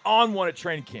was on one at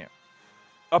training camp.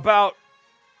 About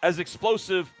as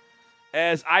explosive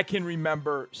as I can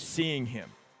remember seeing him.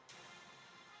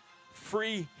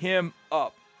 Free him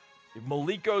up. If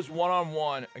Malik goes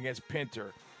one-on-one against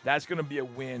Pinter, that's going to be a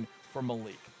win for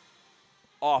Malik.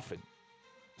 Often.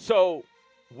 So,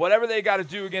 whatever they got to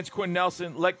do against Quentin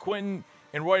Nelson, let Quentin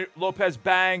and Roy Lopez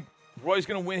bang. Roy's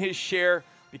going to win his share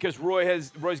because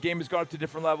Roy's game has gone up to a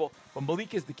different level. But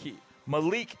Malik is the key.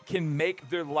 Malik can make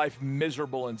their life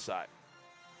miserable inside.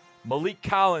 Malik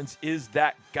Collins is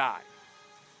that guy.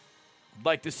 I'd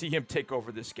like to see him take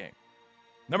over this game.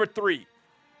 Number 3,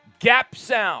 Gap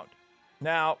Sound.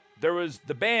 Now, there was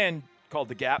the band called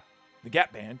The Gap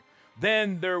Band.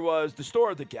 Then there was the store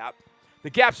of The Gap. The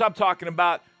gaps I'm talking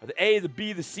about are the A, the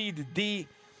B, the C, the D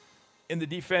in the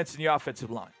defense and the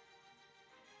offensive line.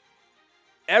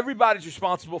 Everybody's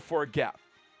responsible for a gap.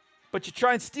 But you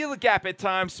try and steal a gap at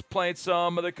times playing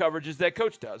some of the coverages that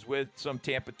coach does. With some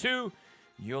Tampa 2,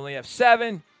 you only have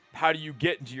 7. How do you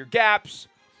get into your gaps?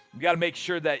 You got to make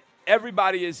sure that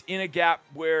everybody is in a gap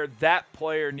where that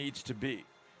player needs to be.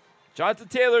 Jonathan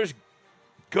Taylor's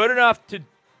good enough to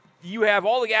you have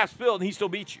all the gaps filled and he still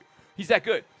beats you. He's that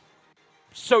good.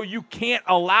 So you can't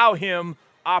allow him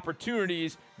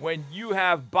opportunities when you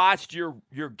have botched your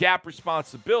gap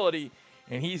responsibility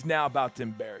and he's now about to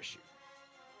embarrass you.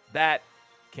 That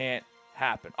can't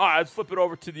happen. All right, let's flip it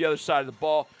over to the other side of the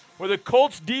ball where the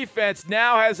Colts defense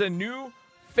now has a new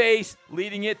face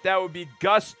leading it. That would be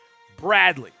Gus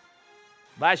Bradley.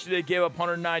 Last year they gave up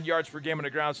 109 yards per game on the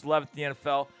ground, 11th in the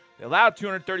NFL. They allowed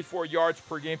 234 yards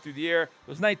per game through the air. It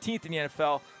was 19th in the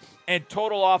NFL. And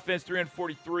total offense,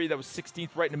 343. That was 16th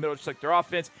right in the middle, just like their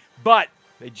offense. But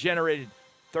they generated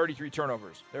 33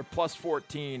 turnovers. They're plus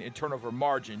 14 in turnover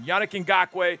margin. Yannick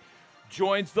Ngakoue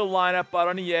joins the lineup out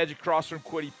on the edge across from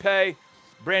Kwity Paye.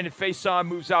 Brandon Faison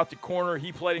moves out to corner.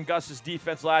 He played in Gus's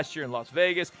defense last year in Las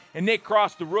Vegas. And Nick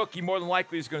Cross, the rookie, more than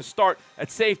likely is going to start at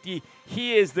safety.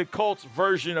 He is the Colts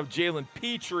version of Jalen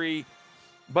Petrie,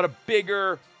 but a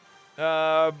bigger,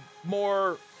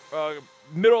 more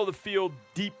middle of the field,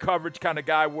 deep coverage kind of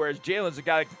guy, whereas Jalen's a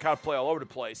guy that can kind of play all over the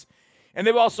place. And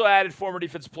they've also added former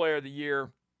Defensive Player of the Year,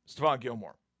 Stephon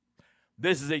Gilmore.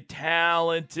 This is a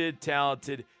talented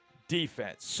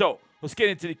defense. So let's get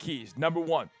into the keys. Number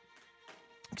 1,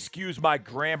 excuse my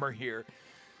grammar here,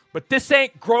 but this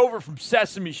ain't Grover from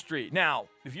Sesame Street. Now,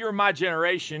 if you're in my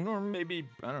generation, or maybe,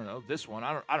 I don't know, this one,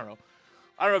 I don't know.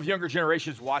 I don't know if younger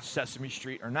generations watch Sesame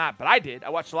Street or not, but I did. I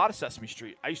watched a lot of Sesame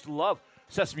Street. I used to love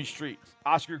Sesame Street.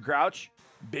 Oscar Grouch,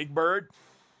 Big Bird,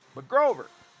 but Grover.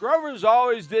 Grover's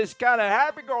always this kind of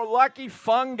happy-go-lucky,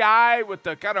 fun guy with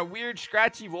the kind of weird,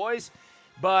 scratchy voice,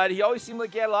 but he always seemed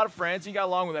like he had a lot of friends. He got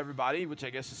along with everybody, which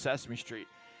I guess is Sesame Street.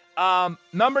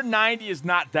 Number 90 is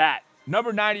not that.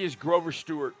 Number 90 is Grover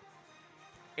Stewart.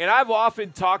 And I've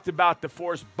often talked about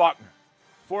DeForest Buckner.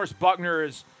 DeForest Buckner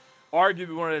is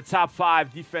arguably one of the top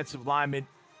 5 defensive linemen,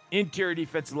 interior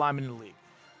defensive linemen in the league.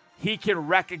 He can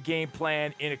wreck a game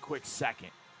plan in a quick second.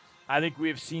 I think we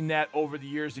have seen that over the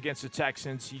years against the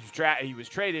Texans. He was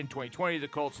traded in 2020 to the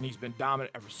Colts, and he's been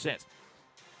dominant ever since.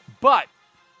 But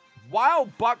while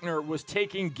Buckner was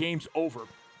taking games over,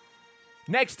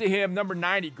 next to him, number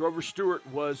 90, Grover Stewart,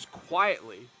 was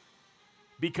quietly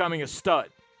becoming a stud.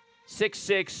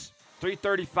 6'6",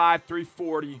 335,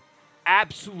 340,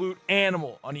 absolute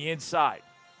animal on the inside.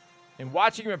 And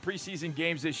watching him in preseason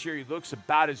games this year, he looks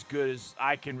about as good as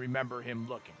I can remember him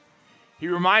looking. He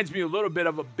reminds me a little bit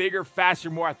of a bigger, faster,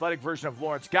 more athletic version of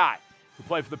Lawrence Guy, who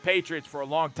played for the Patriots for a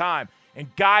long time. And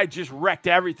Guy just wrecked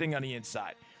everything on the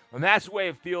inside. And that's the way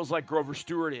it feels like Grover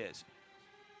Stewart is.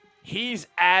 He's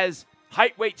as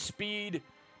height, weight, speed,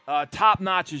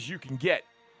 top-notch as you can get.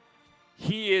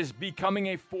 He is becoming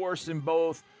a force in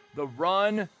both the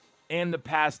run and the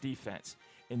pass defense.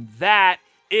 And that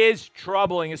is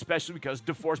troubling, especially because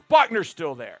DeForest Buckner's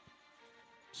still there.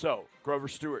 So, Grover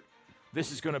Stewart,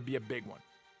 this is going to be a big one.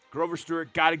 Grover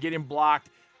Stewart got to get him blocked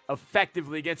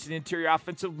effectively against an interior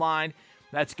offensive line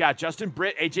that's got Justin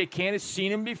Britt. A.J. Cann has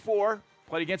seen him before,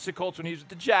 played against the Colts when he was with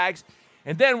the Jags.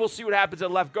 And then we'll see what happens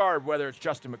at left guard, whether it's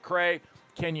Justin McCray,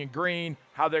 Kenyon Green,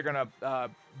 how they're going to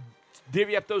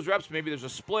divvy up those reps. Maybe there's a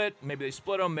split. Maybe they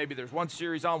split them. Maybe there's one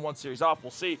series on, one series off.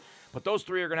 We'll see. But those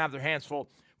three are going to have their hands full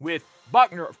with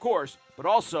Buckner, of course, but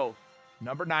also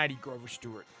number 90, Grover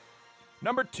Stewart.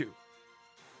 Number 2,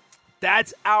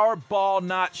 that's our ball,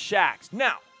 not Shaq's.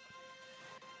 Now,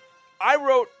 I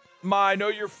wrote my Know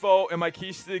Your Foe and my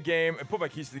keys to the game and put my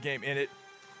keys to the game in it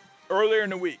earlier in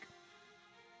the week.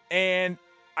 And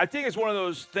I think it's one of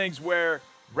those things where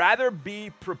rather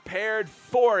be prepared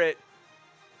for it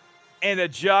and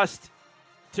adjust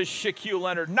to Shaquille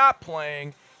Leonard not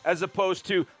playing as opposed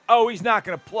to, oh, he's not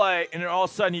going to play, and then all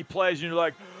of a sudden he plays and you're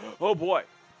like, oh, boy.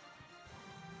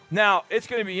 Now, it's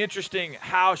going to be interesting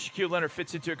how Shaquille Leonard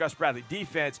fits into a Gus Bradley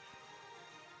defense.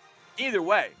 Either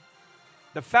way,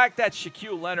 the fact that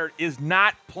Shaquille Leonard is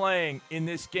not playing in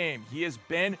this game, he has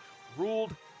been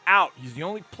ruled out. He's the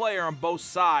only player on both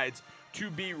sides to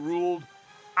be ruled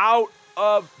out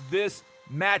of this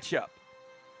matchup.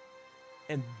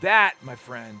 And that, my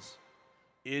friends,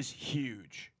 is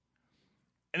huge.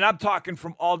 And I'm talking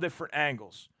from all different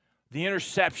angles. The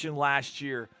interception last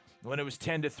year when it was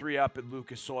 10-3 up at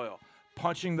Lucas Oil.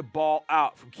 Punching the ball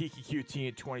out from Keke Coutee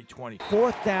in 2020.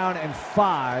 4th down and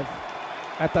 5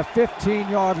 at the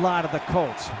 15-yard line of the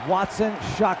Colts. Watson,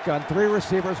 shotgun, 3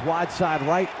 receivers, wide side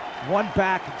right, 1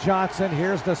 back, Johnson.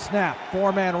 Here's the snap,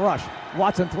 4-man rush.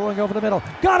 Watson throwing over the middle.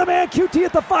 Got a man, Coutee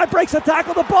at the 5, breaks the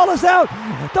tackle. The ball is out.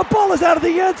 The ball is out of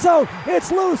the end zone.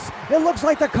 It's loose. It looks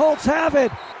like the Colts have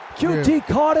it. Coutee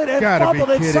caught it and fumbled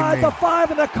inside the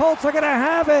 5, and the Colts are going to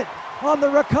have it on the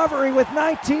recovery with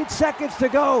 19 seconds to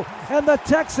go, and the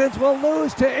Texans will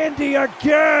lose to Indy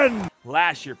again.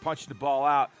 Last year, punched the ball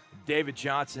out. David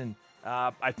Johnson,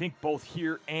 I think both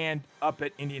here and up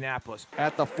at Indianapolis.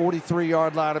 At the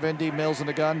 43-yard line of Indy, Mills in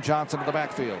the gun, Johnson to the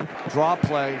backfield. Draw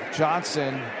play,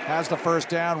 Johnson has the first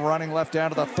down, running left down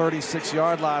to the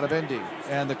 36-yard line of Indy.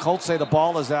 And the Colts say the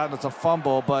ball is out and it's a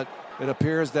fumble, but it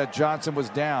appears that Johnson was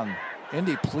down.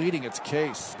 Indy pleading its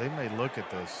case. They may look at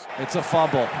this. It's a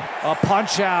fumble. A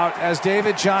punch out as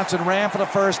David Johnson ran for the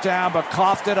first down but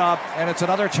coughed it up, and it's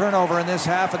another turnover in this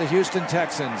half of the Houston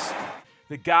Texans.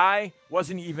 The guy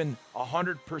wasn't even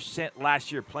 100%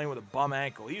 last year playing with a bum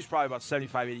ankle. He was probably about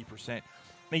 75-80%. And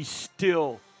he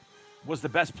still was the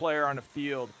best player on the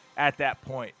field at that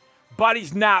point. But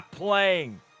he's not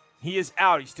playing. He is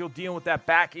out. He's still dealing with that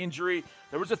back injury.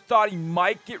 There was a thought he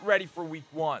might get ready for week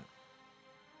 1.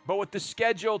 But with the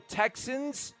schedule,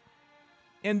 Texans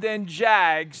and then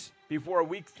Jags before a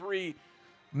week 3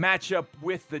 matchup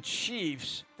with the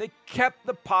Chiefs, they kept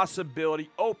the possibility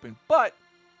open. But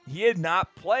he had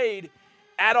not played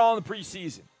at all in the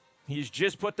preseason. He's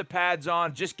just put the pads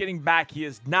on, just getting back. He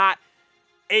is not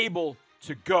able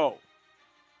to go,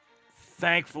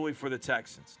 thankfully for the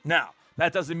Texans. Now,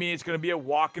 that doesn't mean it's going to be a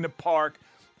walk in the park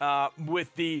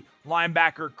with the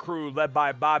linebacker crew led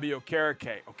by Bobby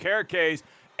Okereke. Okereke's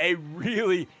a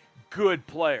really good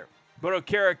player. But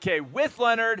Okereke with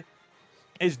Leonard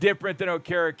is different than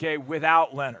Okereke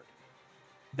without Leonard.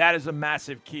 That is a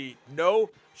massive key. No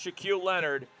Shaquille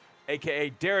Leonard, a.k.a.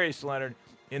 Darius Leonard,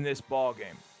 in this ball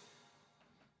game.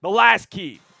 The last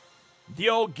key, the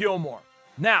old Gilmore.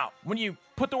 Now, when you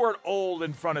put the word old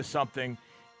in front of something,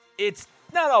 it's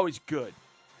not always good.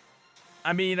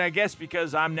 I mean, I guess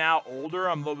because I'm now older,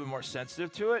 I'm a little bit more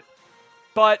sensitive to it.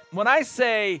 But when I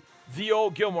say the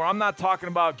old Gilmore, I'm not talking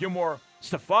about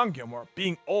Stephon Gilmore,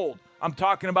 being old. I'm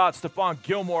talking about Stephon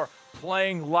Gilmore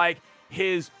playing like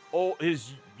his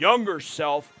younger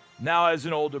self now as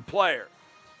an older player.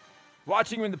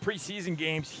 Watching him in the preseason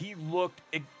games, he looked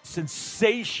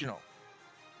sensational.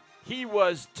 He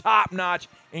was top-notch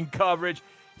in coverage.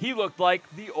 He looked like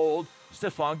the old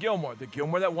Stephon Gilmore, the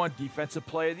Gilmore that won Defensive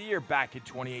Player of the Year back in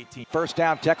 2018. First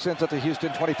down, Texans at the Houston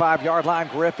 25-yard line.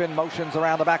 Griffin motions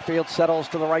around the backfield, settles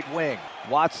to the right wing.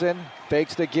 Watson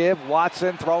fakes the give.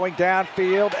 Watson throwing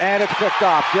downfield, and it's picked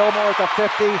off. Gilmore at the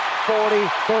 50, 40,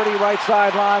 30 right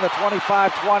sideline, the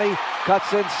 25-20,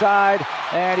 cuts inside,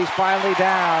 and he's finally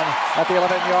down at the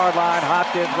 11-yard line.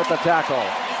 Hopkins with the tackle.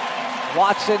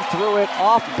 Watson threw it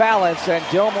off balance, and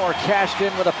Gilmore cashed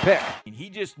in with a pick. He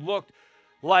just looked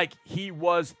like he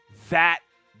was that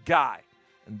guy,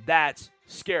 and that's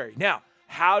scary. Now,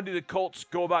 how do the Colts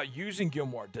go about using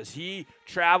Gilmore? Does he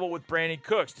travel with Brandon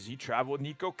Cooks? Does he travel with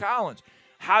Nico Collins?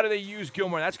 How do they use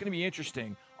Gilmore? That's going to be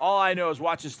interesting. All I know is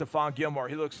watching Stephon Gilmore.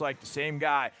 He looks like the same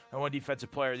guy that won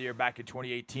Defensive Player of the Year back in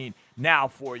 2018, now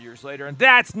 4 years later, and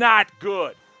that's not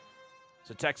good.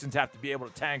 So Texans have to be able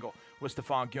to tangle with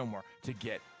Stephon Gilmore to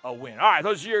get a win. All right,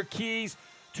 those are your keys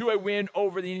to a win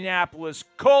over the Indianapolis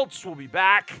Colts. We'll be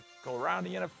back, go around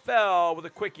the NFL with a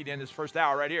quickie to end this first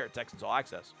hour right here at Texans All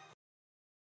Access.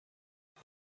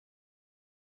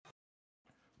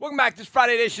 Welcome back to this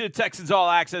Friday edition of Texans All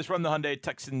Access from the Hyundai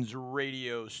Texans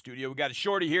radio studio. We got a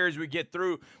shorty here as we get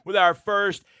through with our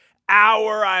first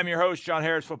hour. I'm your host, John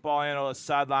Harris, football analyst,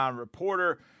 sideline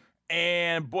reporter.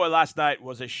 And boy, last night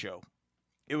was a show.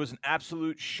 It was an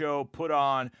absolute show put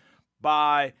on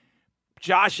by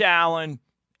Josh Allen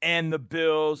and the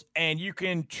Bills. And you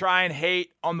can try and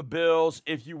hate on the Bills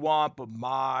if you want, but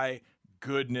my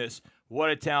goodness, what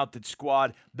a talented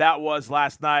squad that was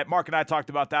last night. Mark and I talked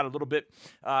about that a little bit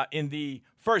in the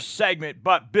first segment,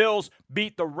 but Bills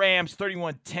beat the Rams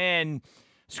 31-10,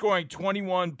 scoring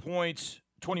 21 points,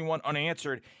 21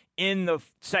 unanswered in the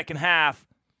second half.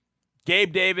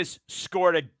 Gabe Davis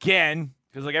scored again,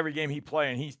 because like every game he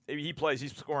plays,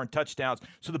 he's scoring touchdowns.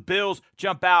 So the Bills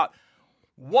jump out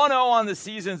 1-0 on the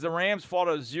season. The Rams fall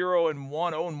to 0-1,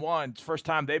 0-1. It's the first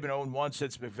time they've been 0-1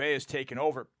 since McVay has taken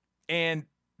over. And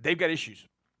they've got issues.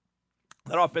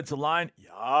 That offensive line,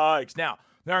 yikes. Now,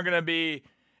 there aren't going to be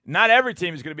 – not every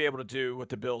team is going to be able to do what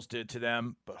the Bills did to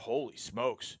them, but holy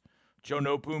smokes. Joe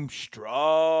Noteboom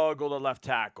struggled at left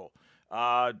tackle.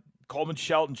 Coleman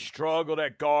Shelton struggled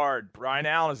at guard. Brian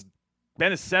Allen has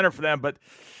been a center for them, but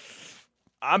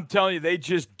I'm telling you, they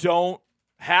just don't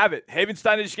have it.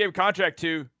 Havenstein they just gave a contract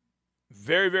to.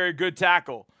 Very, very good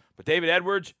tackle. But David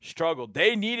Edwards struggled.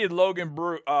 They needed Logan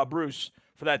Bruce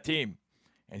for that team.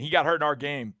 And he got hurt in our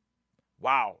game.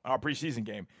 Wow, our preseason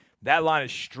game. That line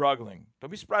is struggling.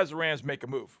 Don't be surprised the Rams make a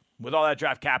move with all that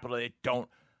draft capital they don't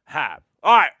have.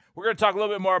 All right, we're going to talk a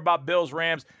little bit more about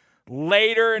Bills-Rams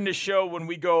later in the show when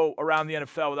we go around the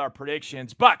NFL with our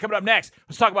predictions. But coming up next,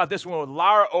 let's talk about this one with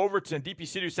Laura Overton. DP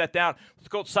Sidhu sat down with the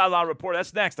Colts sideline report.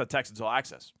 That's next on Texans All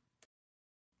Access.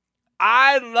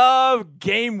 I love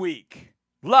game week.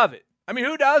 Love it. I mean,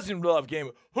 who doesn't love game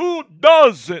week? Who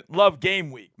doesn't love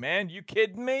game week, man? You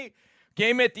kidding me?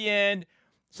 Game at the end.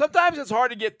 Sometimes it's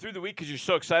hard to get through the week because you're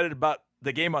so excited about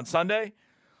the game on Sunday.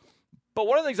 But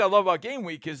one of the things I love about game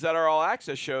week is that our All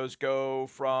Access shows go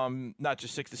from not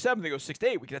just 6 to 7, they go 6 to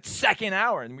 8. We get that second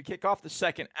hour, and we kick off the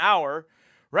second hour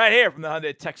right here from the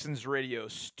Hyundai Texans radio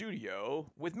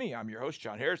studio with me. I'm your host,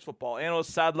 John Harris, football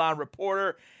analyst, sideline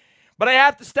reporter. But I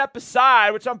have to step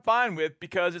aside, which I'm fine with,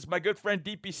 because it's my good friend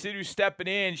DP Sidhu stepping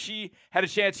in. She had a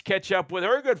chance to catch up with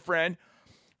her good friend,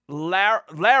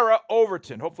 Lara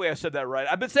Overton. Hopefully I said that right.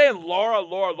 I've been saying Lara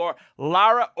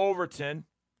Overton,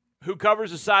 who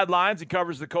covers the sidelines and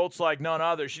covers the Colts like none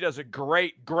other. She does a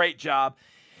great, great job.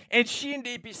 And she and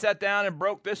DP sat down and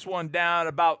broke this one down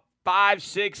about 5,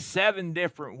 6, 7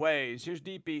 different ways. Here's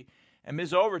DP and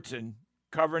Ms. Overton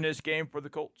covering this game for the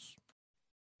Colts.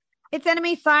 It's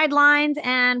Enemy Sidelines,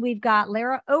 and we've got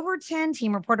Lara Overton,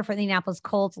 team reporter for the Indianapolis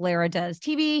Colts. Lara does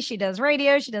TV, she does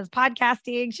radio, she does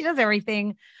podcasting, she does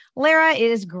everything. Lara, it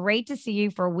is great to see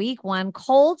you for week 1.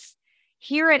 Colts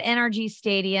here at NRG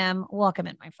Stadium. Welcome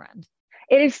in, my friend.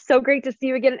 It is so great to see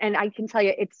you again. And I can tell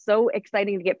you, it's so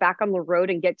exciting to get back on the road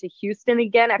and get to Houston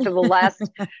again after the last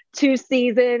 2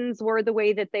 seasons were the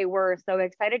way that they were. So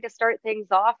excited to start things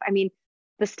off. I mean,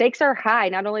 the stakes are high.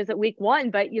 Not only is it week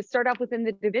 1, but you start off within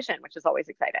the division, which is always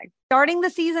exciting. Starting the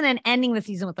season and ending the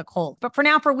season with the Colts. But for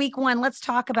now, for week 1, let's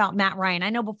talk about Matt Ryan. I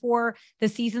know before the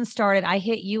season started, I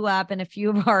hit you up and a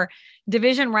few of our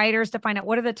division writers to find out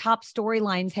what are the top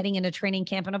storylines heading into training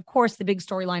camp. And of course, the big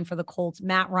storyline for the Colts,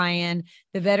 Matt Ryan,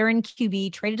 the veteran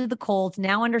QB traded to the Colts,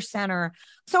 now under center.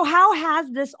 So how has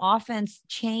this offense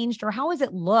changed, or how has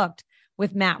it looked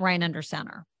with Matt Ryan under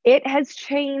center? It has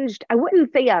changed. I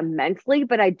wouldn't say immensely,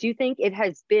 but I do think it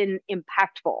has been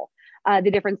impactful, the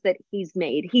difference that he's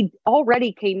made. He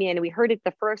already came in, and we heard it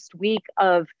the first week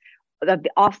of the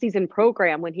offseason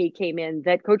program when he came in,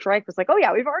 that Coach Reich was like, oh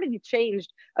yeah, we've already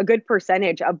changed a good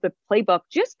percentage of the playbook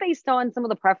just based on some of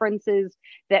the preferences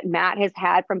that Matt has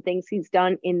had from things he's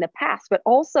done in the past. But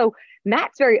also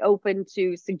Matt's very open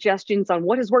to suggestions on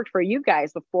what has worked for you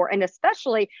guys before. And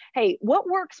especially, hey, what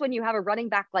works when you have a running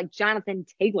back like Jonathan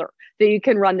Taylor that you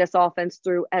can run this offense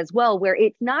through as well, where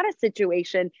it's not a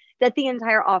situation that the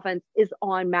entire offense is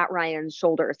on Matt Ryan's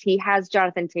shoulders. He has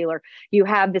Jonathan Taylor. You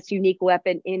have this unique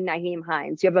weapon in Nyheim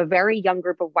Hines. You have a very young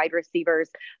group of wide receivers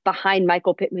behind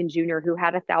Michael Pittman Jr., who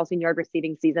had a 1,000-yard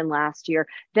receiving season last year.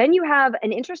 Then you have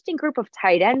an interesting group of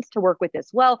tight ends to work with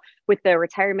as well. With the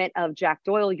retirement of Jack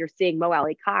Doyle, you're seeing seeing Mo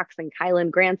Alley Cox and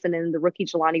Kylan Granson and the rookie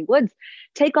Jelani Woods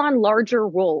take on larger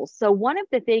roles. So one of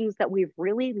the things that we've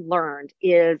really learned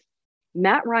is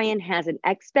Matt Ryan has an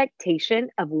expectation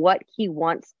of what he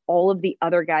wants all of the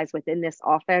other guys within this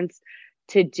offense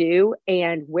to do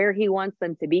and where he wants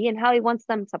them to be and how he wants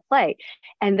them to play.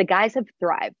 And the guys have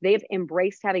thrived. They've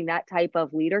embraced having that type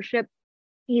of leadership.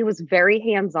 He was very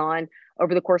hands-on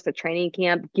over the course of training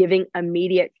camp, giving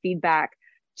immediate feedback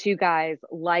to guys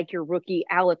like your rookie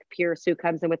Alec Pierce, who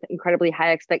comes in with incredibly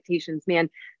high expectations. Man,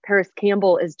 Paris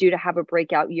Campbell is due to have a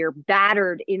breakout year,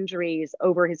 battered injuries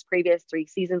over his previous 3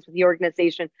 seasons with the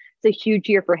organization. It's a huge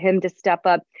year for him to step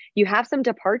up. You have some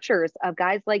departures of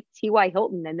guys like T.Y.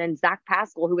 Hilton and then Zach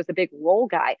Pascal, who was a big role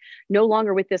guy, no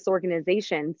longer with this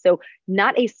organization. So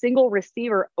not a single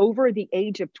receiver over the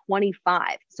age of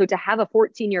 25. So to have a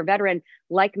 14-year veteran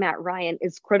like Matt Ryan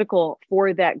is critical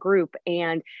for that group.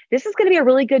 And this is going to be a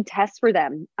really good test for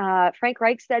them. Frank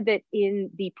Reich said that in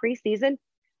the preseason,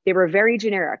 they were very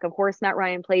generic. Of course, Matt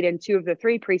Ryan played in 2 of the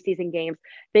 3 preseason games.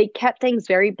 They kept things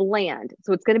very bland.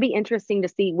 So it's going to be interesting to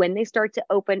see when they start to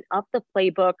open up the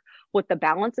playbook, what the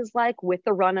balance is like with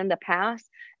the run and the pass,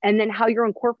 and then how you're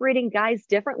incorporating guys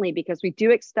differently, because we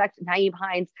do expect Nyheim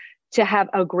Hines to have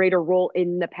a greater role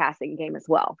in the passing game as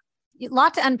well. A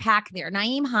lot to unpack there.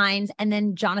 Nyheim Hines and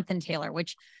then Jonathan Taylor,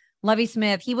 which Lovie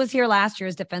Smith, he was here last year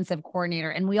as defensive coordinator,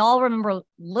 and we all remember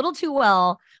little too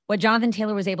well what Jonathan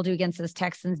Taylor was able to do against this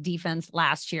Texans defense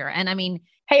last year. And I mean,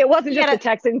 hey, it wasn't just the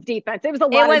Texans defense. It was a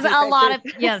lot. It was a lot of,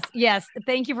 yes.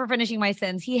 Thank you for finishing my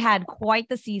sentence. He had quite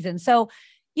the season. So,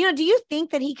 do you think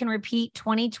that he can repeat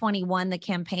 2021, the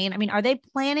campaign? I mean, are they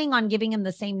planning on giving him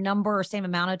the same number or same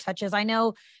amount of touches? I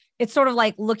know it's sort of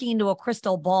like looking into a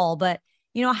crystal ball, but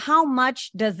how much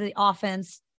does the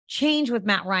offense change with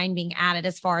Matt Ryan being added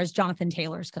as far as Jonathan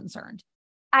Taylor is concerned?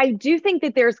 I do think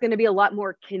that there's going to be a lot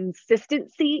more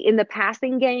consistency in the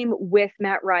passing game with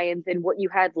Matt Ryan than what you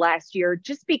had last year,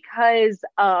 just because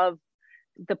of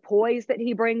the poise that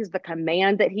he brings, the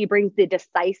command that he brings, the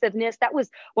decisiveness. That was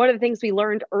one of the things we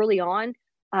learned early on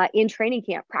in training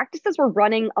camp. Practices were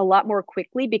running a lot more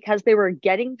quickly because they were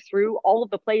getting through all of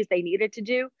the plays they needed to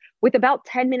do with about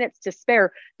 10 minutes to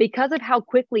spare because of how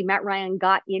quickly Matt Ryan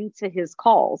got into his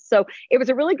calls. So it was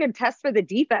a really good test for the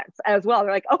defense as well.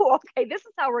 They're like, oh, okay, this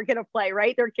is how we're going to play,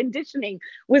 right? Their conditioning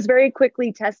was very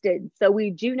quickly tested. So we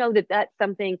do know that that's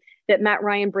something that Matt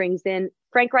Ryan brings in.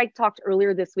 Frank Reich talked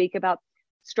earlier this week about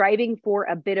striving for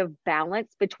a bit of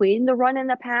balance between the run and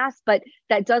the pass, but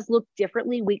that does look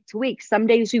differently week to week. Some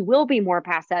days you will be more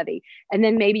pass heavy, and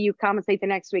then maybe you compensate the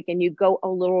next week and you go a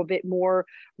little bit more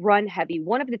run heavy.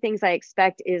 One of the things I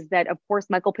expect is that, of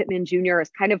course, Michael Pittman Jr. is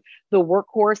kind of the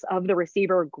workhorse of the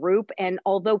receiver group. And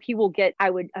although he will get, I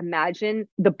would imagine,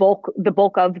 the bulk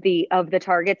of the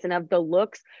targets and of the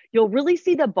looks, you'll really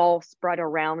see the ball spread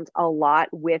around a lot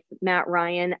with Matt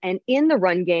Ryan. And in the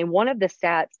run game, one of the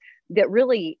stats that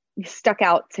really stuck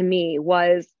out to me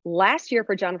was last year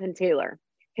for Jonathan Taylor,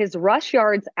 his rush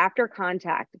yards after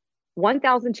contact,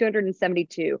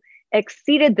 1,272,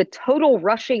 exceeded the total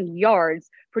rushing yards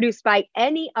produced by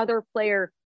any other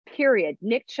player, period.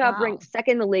 Nick Chubb ranked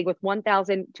second in the league with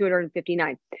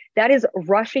 1,259. That is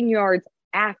rushing yards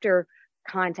after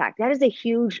contact. That is a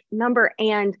huge number.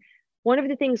 And one of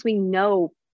the things we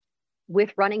know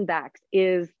with running backs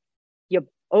is you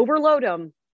overload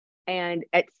them, and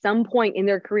at some point in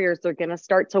their careers, they're going to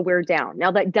start to wear down.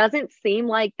 Now, that doesn't seem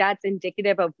like that's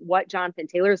indicative of what Jonathan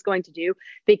Taylor is going to do,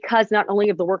 because not only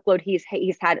of the workload he's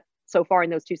had so far in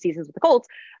those 2 seasons with the Colts,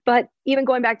 but even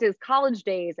going back to his college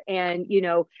days and,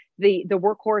 the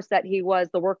workhorse that he was,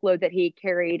 the workload that he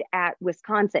carried at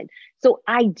Wisconsin. So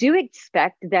I do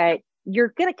expect that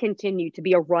you're going to continue to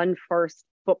be a run-first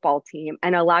football team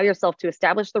and allow yourself to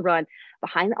establish the run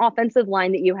behind the offensive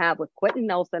line that you have with Quentin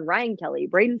Nelson, Ryan Kelly,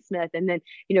 Braden Smith, and then,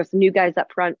 some new guys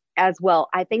up front as well.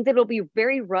 I think that it'll be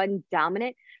very run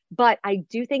dominant, but I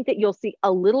do think that you'll see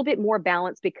a little bit more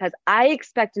balance, because I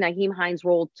expect Nyheim Hines'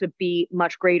 role to be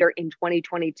much greater in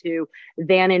 2022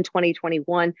 than in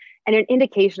 2021. And an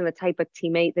indication of the type of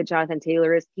teammate that Jonathan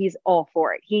Taylor is, he's all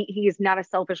for it. He is not a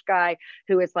selfish guy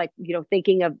who is like,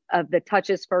 thinking of the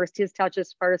touches first, his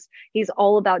touches first. He's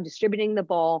all about distributing the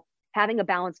ball, having a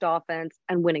balanced offense,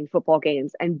 and winning football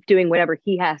games, and doing whatever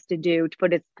he has to do to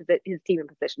put his team in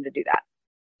position to do that.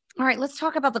 All right, let's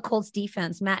talk about the Colts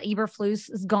defense. Matt Eberflus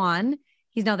is gone.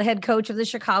 He's now the head coach of the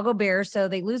Chicago Bears, so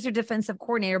they lose their defensive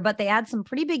coordinator, but they add some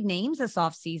pretty big names this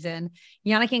offseason.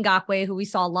 Yannick Ngakoue, who we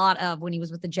saw a lot of when he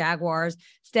was with the Jaguars,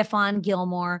 Stephon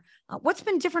Gilmore, What's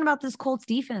been different about this Colts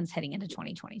defense heading into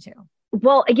 2022?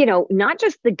 Well, not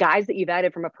just the guys that you've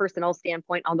added from a personnel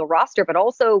standpoint on the roster, but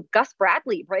also Gus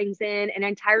Bradley brings in an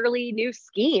entirely new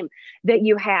scheme that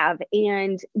you have.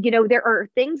 And, there are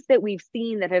things that we've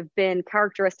seen that have been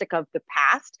characteristic of the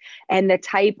past and the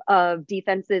type of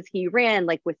defenses he ran,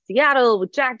 like with Seattle,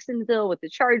 with Jacksonville, with the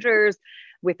Chargers,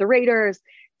 with the Raiders,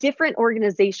 different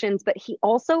organizations. But he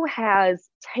also has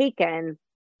taken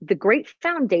the great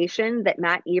foundation that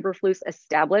Matt Eberflus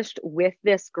established with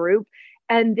this group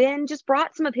and then just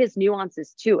brought some of his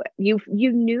nuances to it.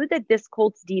 You knew that this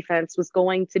Colts defense was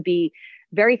going to be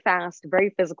very fast,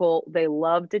 very physical. They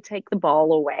love to take the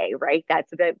ball away, right?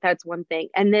 That's one thing.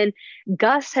 And then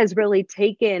Gus has really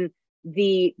taken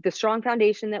the strong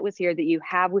foundation that was here that you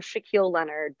have with Shaquille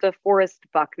Leonard, DeForest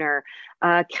Buckner,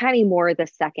 Kenny Moore the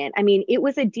second. I mean, it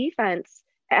was a defense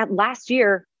at last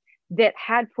year that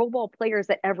had Pro Bowl players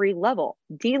at every level,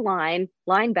 D-line,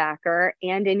 linebacker,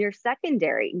 and in your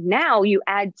secondary. Now you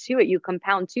add to it, you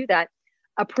compound to that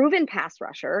a proven pass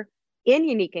rusher in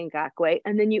Yannick Ngakoue,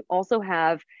 and then you also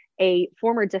have a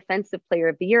former defensive player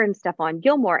of the year in Stephon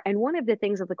Gilmore. And one of the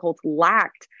things that the Colts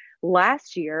lacked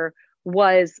last year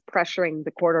was pressuring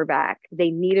the quarterback.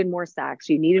 They needed more sacks.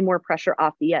 You needed more pressure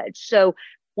off the edge. So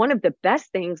one of the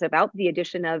best things about the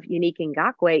addition of Yannick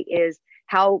Ngakoue is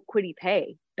how Kwity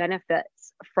Paye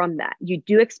benefits from that. You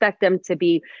do expect them to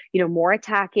be, more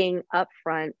attacking up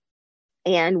front.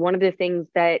 And one of the things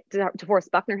that DeForest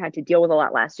Buckner had to deal with a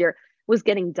lot last year was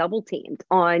getting double teamed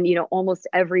on, almost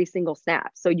every single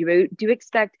snap. So you do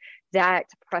expect that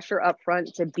pressure up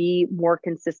front to be more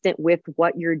consistent with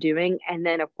what you're doing. And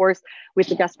then, of course, with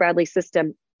the Gus Bradley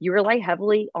system, you rely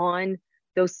heavily on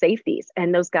those safeties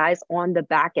and those guys on the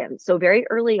back end. So very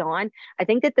early on, I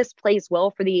think that this plays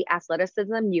well for the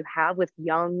athleticism you have with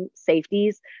young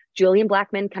safeties. Julian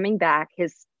Blackmon coming back.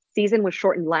 His season was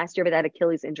shortened last year with that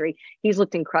Achilles injury. He's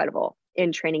looked incredible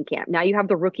in training camp. Now you have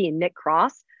the rookie Nick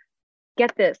Cross.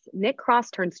 Get this, Nick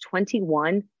Cross turns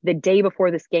 21 the day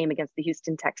before this game against the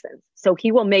Houston Texans. So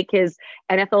he will make his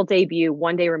NFL debut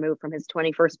one day removed from his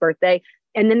 21st birthday.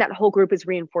 And then that whole group is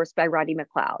reinforced by Roddy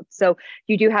McLeod. So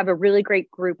you do have a really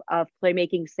great group of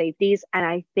playmaking safeties. And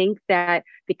I think that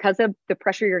because of the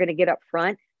pressure you're going to get up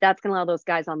front, that's going to allow those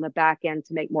guys on the back end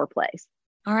to make more plays.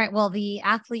 All right. Well, the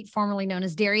athlete formerly known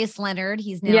as Darius Leonard,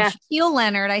 he's now Shaquille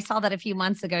Leonard. I saw that a few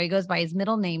months ago. He goes by his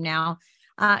middle name now.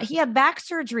 He had back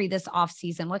surgery this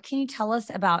offseason. What can you tell us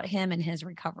about him and his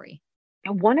recovery?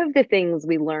 One of the things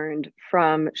we learned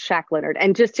from Shaq Leonard,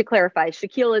 and just to clarify,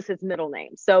 Shaquille is his middle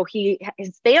name. So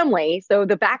his family, so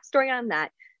the backstory on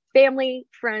that, family,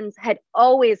 friends had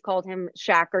always called him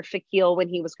Shaq or Shaquille when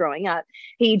he was growing up.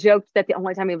 He joked that the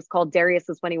only time he was called Darius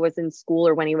was when he was in school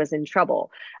or when he was in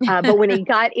trouble. But when he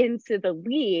got into the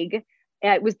league,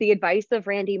 it was the advice of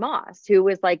Randy Moss, who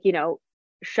was like,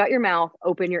 shut your mouth,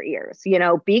 open your ears,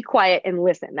 be quiet and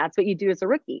listen. That's what you do as a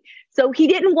rookie. So he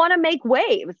didn't want to make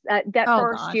waves that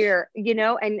first year,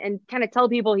 and kind of tell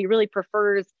people he really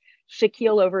prefers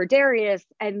Shaquille over Darius.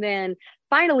 And then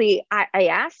finally, I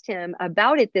asked him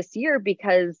about it this year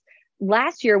because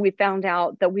last year we found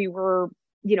out that we were,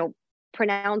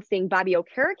 pronouncing Bobby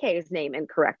Okereke's name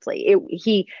incorrectly.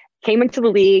 He came into the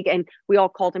league and we all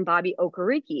called him Bobby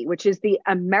Okereke, which is the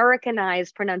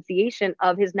Americanized pronunciation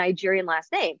of his Nigerian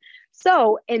last name.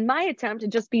 So in my attempt to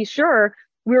just be sure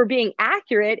we were being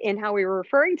accurate in how we were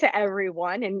referring to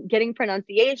everyone and getting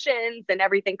pronunciations and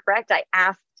everything correct, I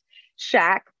asked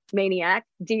Shaq, Maniac,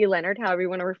 D. Leonard, however you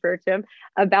want to refer to him,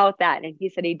 about that. And he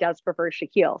said he does prefer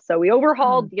Shaquille. So we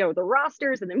overhauled, the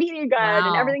rosters and the media guide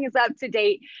and everything is up to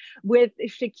date with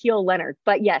Shaquille Leonard.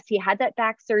 But yes, he had that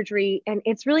back surgery. And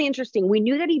it's really interesting. We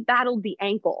knew that he battled the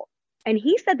ankle. And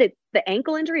he said that the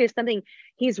ankle injury is something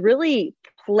he's really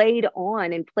played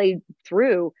on and played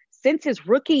through since his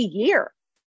rookie year.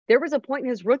 There was a point in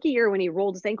his rookie year when he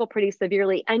rolled his ankle pretty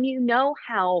severely. And you know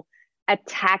how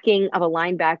attacking of a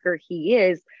linebacker he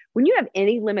is. When you have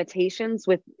any limitations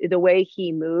with the way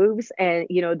he moves and,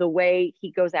 the way he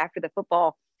goes after the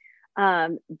football,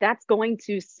 that's going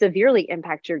to severely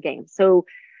impact your game. So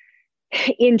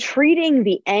in treating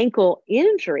the ankle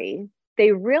injury,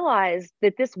 they realized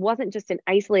that this wasn't just an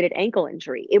isolated ankle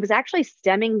injury. It was actually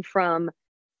stemming from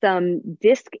some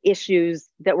disc issues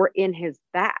that were in his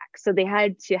back. So they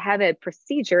had to have a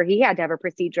procedure. He had to have a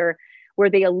procedure where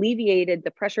they alleviated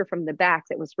the pressure from the back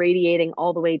that was radiating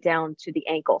all the way down to the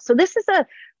ankle. So this is a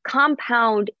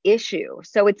compound issue.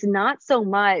 So it's not so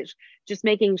much just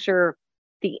making sure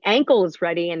the ankle is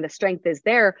ready and the strength is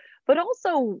there, but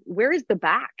also where is the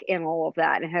back in all of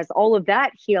that? And has all of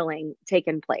that healing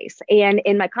taken place? And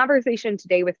in my conversation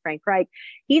today with Frank Reich,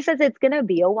 he says it's going to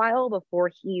be a while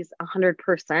before he's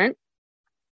 100%.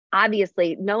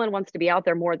 Obviously, no one wants to be out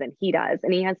there more than he does,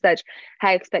 and he has such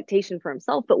high expectation for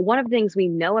himself. But one of the things we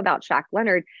know about Shaq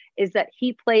Leonard is that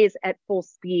he plays at full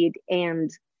speed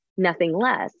and nothing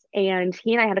less. And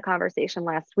he and I had a conversation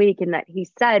last week, and that he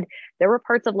said there were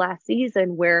parts of last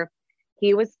season where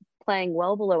he was playing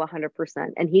well below 100%,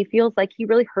 and he feels like he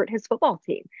really hurt his football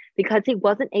team because he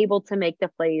wasn't able to make the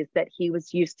plays that he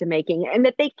was used to making and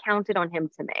that they counted on him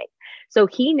to make. So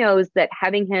he knows that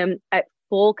having him at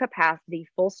full capacity,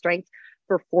 full strength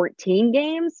for 14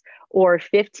 games or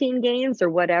 15 games or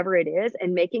whatever it is,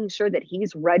 and making sure that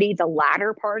he's ready the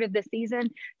latter part of the season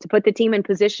to put the team in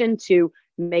position to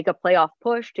make a playoff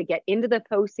push, to get into the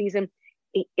postseason.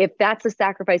 If that's a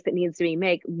sacrifice that needs to be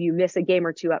made, you miss a game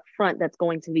or two up front, that's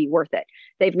going to be worth it.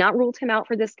 They've not ruled him out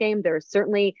for this game. There's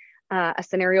certainly a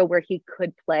scenario where he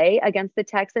could play against the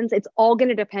Texans. It's all going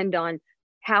to depend on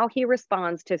how he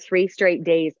responds to 3 straight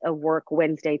days of work,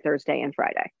 Wednesday, Thursday, and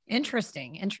Friday.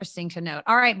 Interesting to note.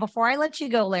 All right, before I let you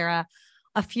go, Lara,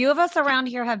 a few of us around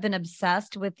here have been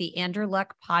obsessed with the Andrew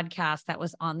Luck podcast that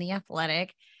was on The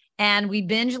Athletic, and we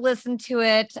binge listened to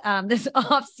it this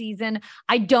off season.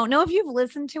 I don't know if you've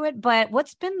listened to it, but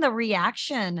what's been the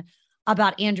reaction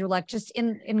about Andrew Luck just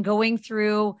in going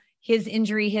through his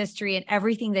injury history and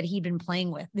everything that he'd been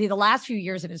playing with the last few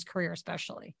years of his career,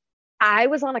 especially? I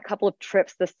was on a couple of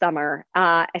trips this summer.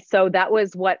 So that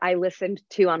was what I listened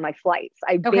to on my flights.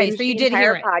 I binged so you the did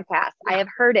hear it. podcast. Yeah. I have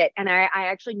heard it. And I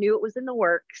actually knew it was in the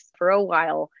works for a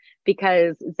while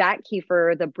because Zach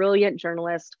Kiefer, the brilliant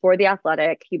journalist for The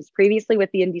Athletic, he was previously with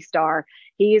the Indy Star.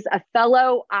 He's a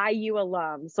fellow IU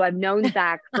alum. So I've known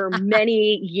Zach for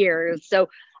many years. So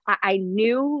I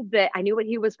knew what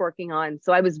he was working on.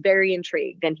 So I was very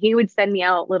intrigued, and he would send me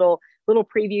out little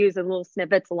previews and little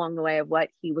snippets along the way of what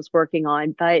he was working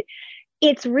on. But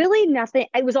it's really nothing.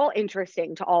 It was all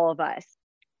interesting to all of us.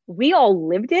 We all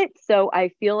lived it. So I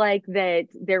feel like that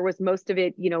there was most of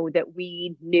it, that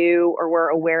we knew or were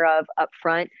aware of up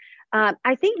front.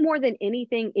 I think more than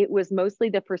anything, it was mostly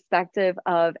the perspective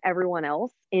of everyone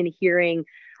else in hearing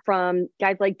from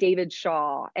guys like David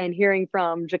Shaw and hearing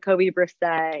from Jacoby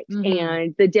Brissett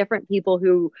and the different people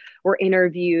who were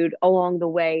interviewed along the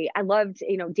way. I loved,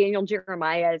 Daniel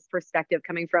Jeremiah's perspective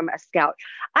coming from a scout.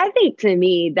 I think to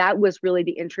me, that was really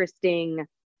the interesting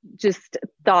just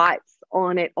thoughts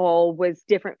on it all, was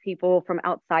different people from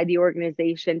outside the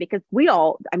organization, because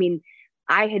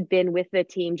I had been with the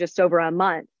team just over a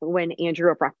month when Andrew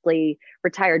abruptly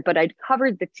retired, but I'd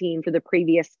covered the team for the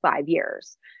previous 5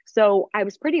 years. So I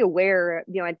was pretty aware,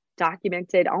 I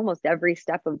documented almost every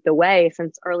step of the way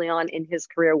since early on in his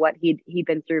career, what he'd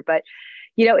been through. But,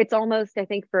 it's almost, I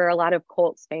think for a lot of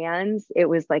Colts fans, it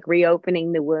was like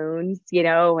reopening the wounds,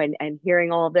 and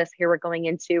hearing all of this. Here we're going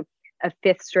into a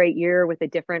 5th straight year with a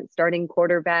different starting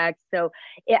quarterback. So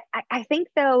I think,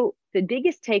 though, the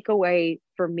biggest takeaway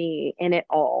for me in it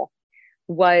all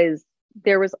was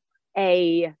there was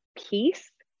a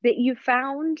piece that you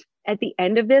found at the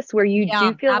end of this where you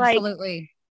do feel absolutely.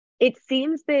 Like it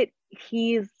seems that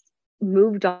he's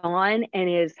moved on and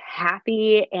is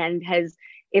happy and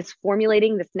is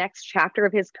formulating this next chapter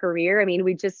of his career. I mean,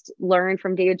 we just learned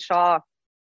from David Shaw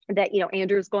that,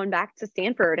 Andrew's going back to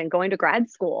Stanford and going to grad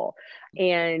school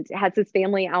and has his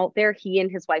family out there. He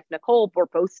and his wife, Nicole, were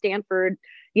both Stanford,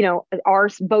 are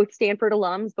both Stanford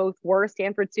alums, both were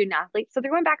Stanford student athletes. So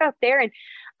they're going back out there. And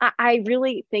I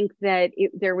really think that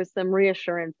there was some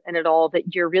reassurance in it all,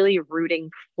 that you're really rooting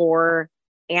for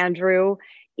Andrew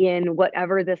in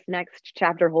whatever this next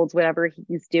chapter holds, whatever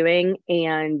he's doing.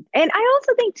 And I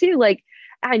also think too, like,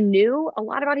 I knew a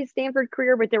lot about his Stanford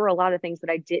career, but there were a lot of things that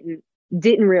I didn't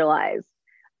realize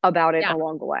about it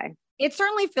along the way. It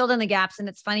certainly filled in the gaps. And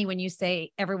it's funny when you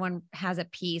say everyone has a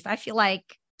piece. I feel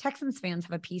like Texans fans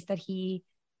have a piece that he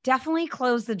definitely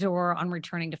closed the door on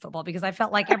returning to football, because I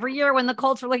felt like every year when the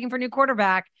Colts were looking for a new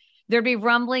quarterback, there'd be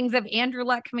rumblings of Andrew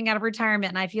Luck coming out of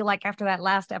retirement. And I feel like after that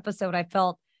last episode, I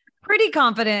felt pretty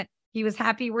confident he was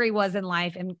happy where he was in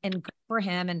life, and good for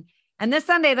him. And this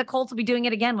Sunday, the Colts will be doing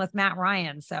it again with Matt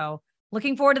Ryan. So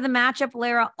looking forward to the matchup,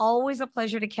 Lara. Always a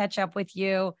pleasure to catch up with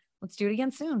you. Let's do it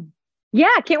again soon.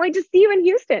 Yeah, can't wait to see you in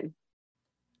Houston.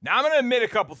 Now, I'm going to admit a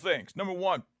couple things. Number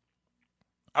one,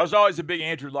 I was always a big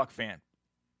Andrew Luck fan.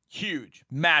 Huge,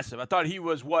 massive. I thought he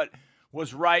was what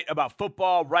was right about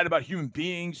football, right about human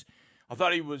beings. I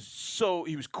thought he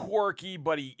was quirky,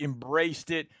 but he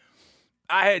embraced it.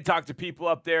 I had talked to people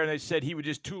up there, and they said he would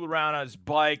just tool around on his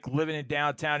bike, living in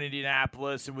downtown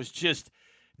Indianapolis. It was just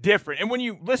different. And when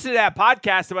you listen to that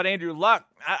podcast about Andrew Luck,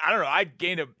 I don't know, I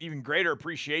gained an even greater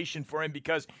appreciation for him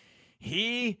because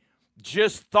he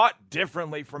just thought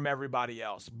differently from everybody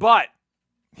else. But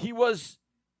he was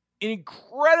an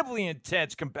incredibly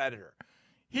intense competitor.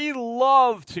 He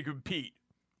loved to compete,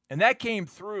 and that came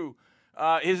through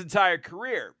his entire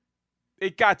career.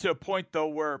 It got to a point, though,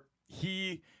 where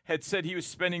he had said he was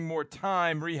spending more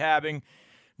time rehabbing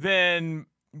than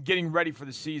getting ready for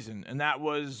the season, and that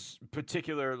was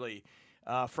particularly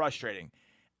frustrating.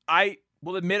 I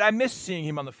will admit I missed seeing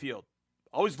him on the field.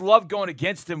 I always loved going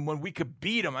against him when we could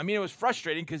beat him. I mean, it was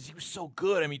frustrating because he was so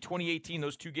good. I mean, 2018,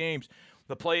 those 2 games,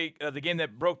 the game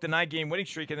that broke the 9-game winning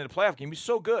streak and then the playoff game, he was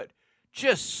so good.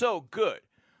 Just so good.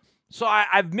 So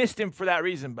I've missed him for that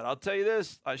reason, but I'll tell you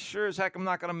this, I sure as heck am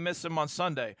not going to miss him on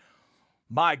Sunday.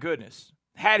 My goodness.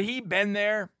 Had he been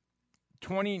there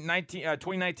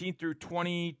 2019 through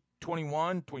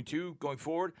 2021, 22 going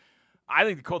forward, I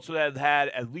think the Colts would have had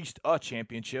at least a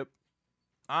championship.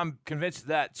 I'm convinced of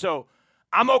that. So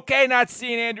I'm okay not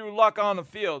seeing Andrew Luck on the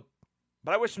field,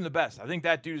 but I wish him the best. I think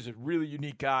that dude is a really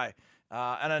unique guy.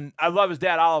 And I love his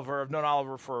dad, Oliver. I've known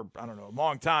Oliver for, a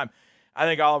long time. I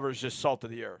think Oliver's just salt of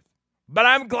the earth. But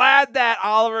I'm glad that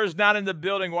Oliver's not in the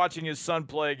building watching his son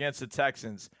play against the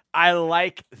Texans. I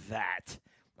like that.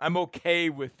 I'm okay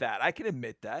with that. I can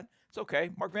admit that. It's okay.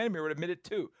 Mark Vandermeer would admit it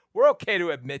too. We're okay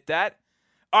to admit that.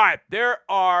 All right,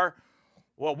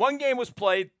 one game was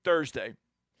played Thursday,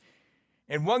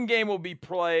 and one game will be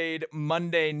played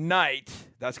Monday night.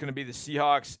 That's going to be the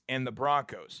Seahawks and the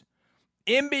Broncos.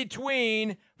 In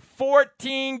between,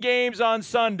 14 games on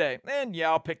Sunday. And, yeah,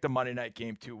 I'll pick the Monday night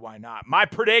game, too. Why not? My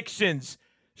predictions,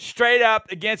 straight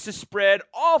up against the spread,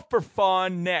 all for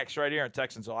fun next, right here on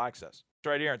Texans All Access.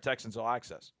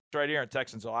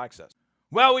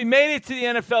 Well, we made it to the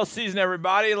NFL season,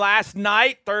 everybody. Last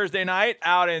night, Thursday night,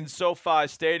 out in SoFi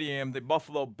Stadium, the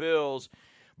Buffalo Bills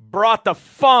brought the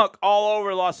funk all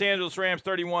over Los Angeles Rams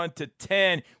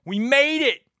 31-10. We made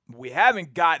it. We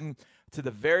haven't gotten to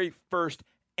the very first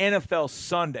NFL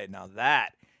Sunday. Now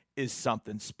that is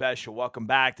something special. Welcome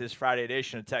back to this Friday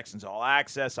edition of Texans All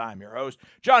Access. I'm your host,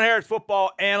 John Harris,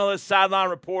 football analyst, sideline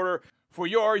reporter for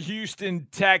your Houston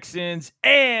Texans,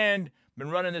 and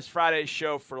been running this Friday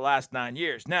show for the last 9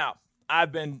 years. Now,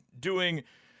 I've been doing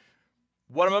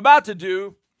what I'm about to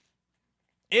do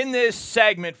in this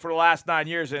segment for the last 9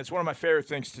 years, and it's one of my favorite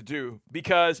things to do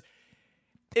because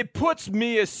it puts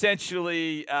me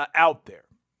essentially out there.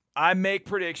 I make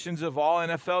predictions of all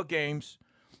NFL games.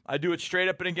 I do it straight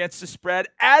up and against the spread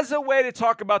as a way to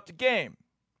talk about the game.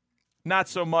 Not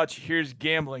so much, here's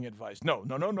gambling advice. No.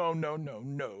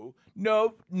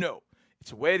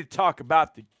 It's a way to talk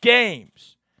about the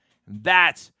games. And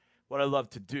that's what I love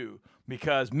to do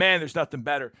because, man, there's nothing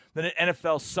better than an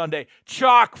NFL Sunday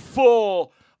chock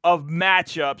full of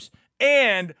matchups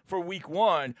and, for week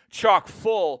 1, chock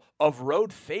full of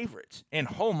road favorites and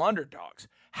home underdogs.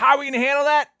 How are we going to handle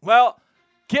that? Well,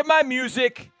 get my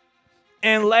music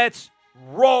and let's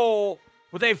roll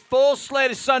with a full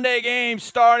slate of Sunday games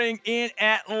starting in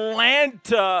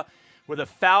Atlanta where the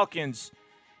Falcons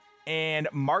and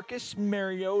Marcus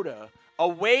Mariota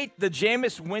await the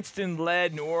Jameis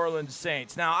Winston-led New Orleans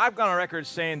Saints. Now, I've gone on record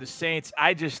saying the Saints,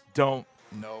 I just don't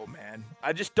know, man.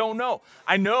 I just don't know.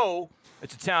 I know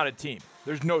it's a talented team.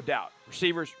 There's no doubt.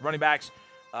 Receivers, running backs,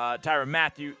 Tyrann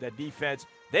Mathieu, that defense,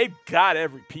 they've got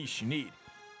every piece you need.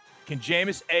 Can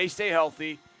Jameis, A, stay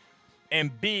healthy,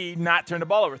 and B, not turn the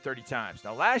ball over 30 times?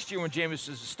 Now, last year when Jameis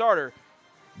was a starter,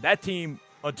 that team,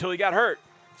 until he got hurt,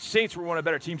 Saints were one of the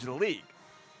better teams in the league.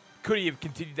 Could he have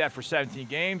continued that for 17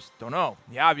 games? Don't know.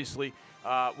 He obviously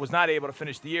was not able to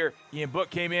finish the year. Ian Book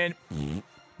came in,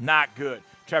 not good.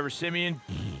 Trevor Siemian,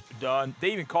 done.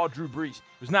 They even called Drew Brees.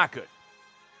 It was not good.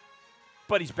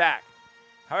 But he's back.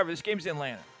 However, this game's in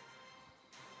Atlanta.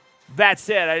 That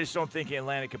said, I just don't think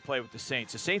Atlanta can play with the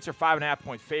Saints. The Saints are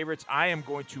 5.5-point favorites. I am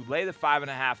going to lay the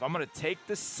 5.5. I'm going to take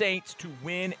the Saints to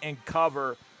win and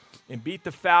cover and beat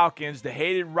the Falcons, the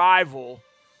hated rival.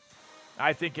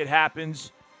 I think it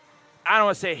happens, I don't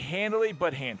want to say handily,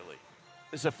 but handily.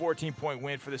 This is a 14-point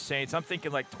win for the Saints. I'm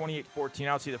thinking like 28-14. I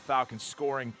don't see the Falcons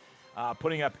scoring,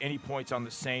 putting up any points on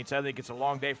the Saints. I think it's a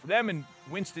long day for them, and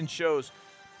Winston shows,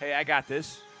 hey, I got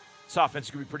this. This offense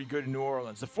is going to be pretty good in New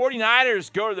Orleans. The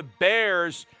 49ers go to the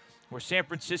Bears, where San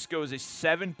Francisco is a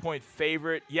 7-point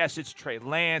favorite. Yes, it's Trey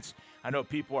Lance. I know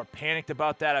people are panicked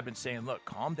about that. I've been saying, look,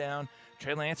 calm down.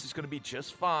 Trey Lance is going to be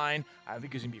just fine. I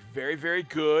think he's going to be very, very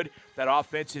good. That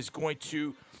offense is going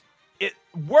to,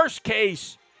 worst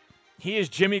case, he is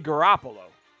Jimmy Garoppolo.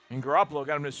 And Garoppolo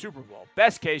got him to the Super Bowl.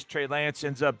 Best case, Trey Lance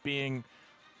ends up being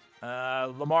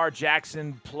Lamar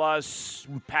Jackson plus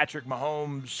Patrick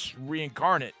Mahomes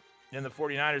reincarnate. And the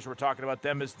 49ers, we're talking about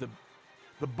them as the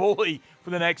bully for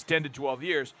the next 10 to 12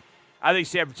 years. I think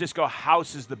San Francisco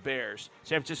houses the Bears.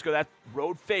 San Francisco, that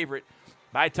road favorite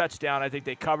by a touchdown. I think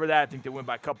they cover that. I think they win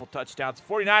by a couple touchdowns.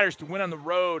 49ers to win on the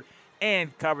road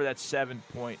and cover that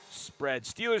 7-point spread.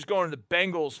 Steelers going to the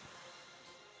Bengals.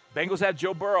 Bengals have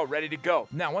Joe Burrow ready to go.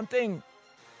 Now, one thing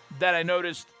that I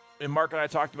noticed, and Mark and I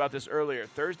talked about this earlier,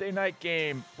 Thursday night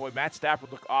game, boy, Matt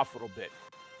Stafford looked off a little bit.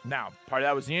 Now, part of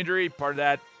that was the injury. Part of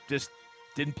that just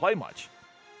didn't play much.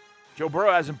 Joe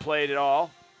Burrow hasn't played at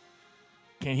all.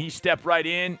 Can he step right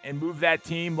in and move that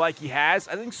team like he has?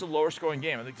 I think it's a lower-scoring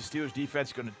game. I think the Steelers' defense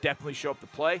is going to definitely show up to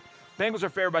play. Bengals are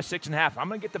favored by 6.5. I'm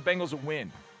going to get the Bengals a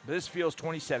win. This feels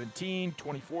 2017,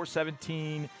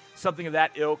 24-17, something of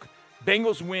that ilk.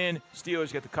 Bengals win.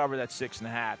 Steelers get the cover. That's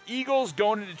 6.5. Eagles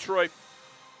going to Detroit.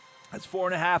 That's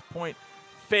 4.5-point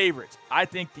favorites. I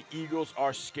think the Eagles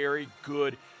are scary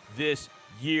good this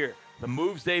year. The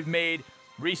moves they've made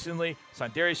recently,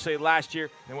 signed Darius Slay last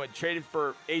year, they went and traded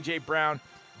for A.J. Brown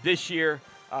this year.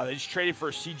 They just traded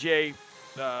for Chauncey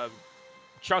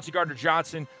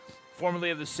Gardner-Johnson,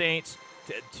 formerly of the Saints,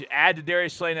 to add to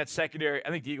Darius Slay in that secondary. I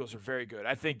think the Eagles are very good.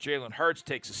 I think Jalen Hurts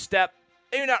takes a step.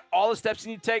 Maybe not all the steps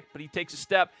he needs to take, but he takes a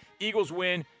step. Eagles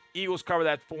win. Eagles cover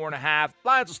that 4.5.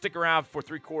 Lions will stick around for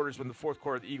 3 quarters when the fourth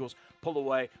quarter the Eagles pull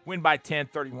away. Win by 10,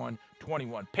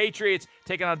 31-21. Patriots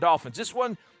taking on Dolphins. This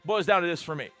one boils down to this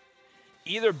for me.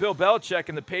 Either Bill Belichick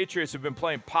and the Patriots have been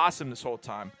playing possum this whole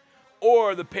time,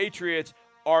 or the Patriots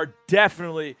are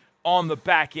definitely on the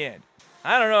back end.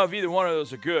 I don't know if either one of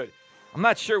those are good. I'm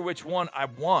not sure which one I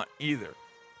want either.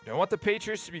 Do I want the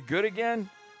Patriots to be good again,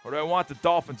 or do I want the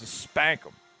Dolphins to spank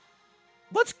them?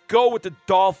 Let's go with the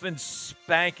Dolphins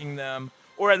spanking them,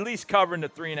 or at least covering the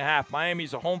 3.5.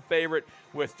 Miami's a home favorite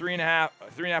with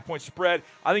 3.5-point spread.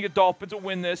 I think the Dolphins will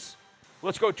win this.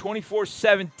 Let's go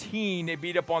 24-17. They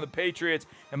beat up on the Patriots,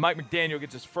 and Mike McDaniel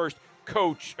gets his first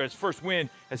win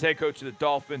as head coach of the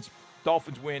Dolphins.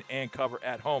 Dolphins win and cover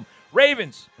at home.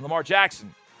 Ravens and Lamar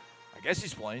Jackson. I guess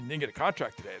he's playing. Didn't get a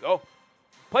contract today, though.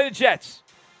 Play the Jets.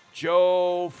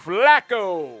 Joe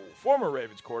Flacco, former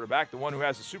Ravens quarterback, the one who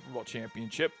has the Super Bowl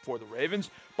championship for the Ravens.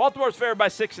 Baltimore's favored by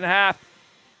 6.5.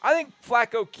 I think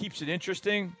Flacco keeps it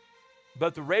interesting,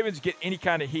 but the Ravens get any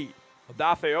kind of heat.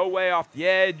 Odafe Owe off the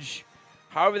edge.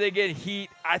 However they get heat,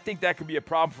 I think that could be a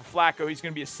problem for Flacco. He's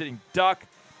going to be a sitting duck.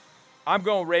 I'm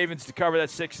going Ravens to cover that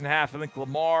 6.5. I think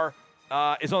Lamar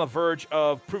is on the verge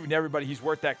of proving to everybody he's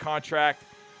worth that contract,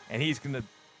 and he's going to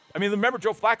 – remember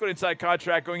Joe Flacco didn't sign a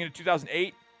contract going into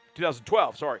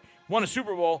 2012, won a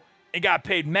Super Bowl and got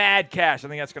paid mad cash. I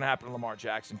think that's going to happen to Lamar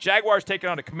Jackson. Jaguars taking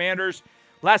on the Commanders.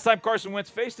 Last time Carson Wentz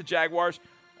faced the Jaguars,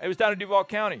 it was down in Duval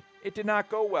County. It did not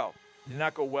go well. It did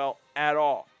not go well at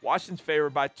all. Washington's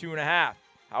favored by 2.5.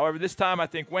 However, this time I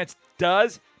think Wentz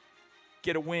does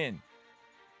get a win.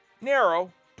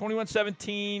 Narrow,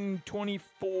 21-17,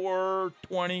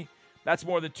 24-20. That's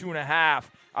more than 2.5.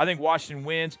 I think Washington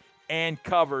wins and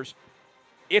covers.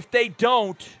 If they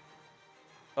don't,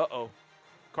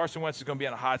 Carson Wentz is going to be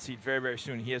on a hot seat very, very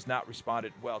soon. He has not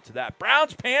responded well to that.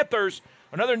 Browns-Panthers,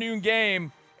 another noon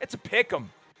game. It's a pick'em.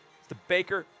 It's the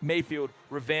Baker Mayfield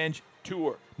Revenge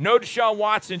Tour. No Deshaun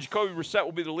Watson. Jacoby Brissett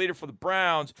will be the leader for the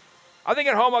Browns. I think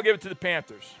at home I'll give it to the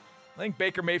Panthers. I think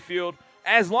Baker Mayfield,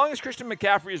 as long as Christian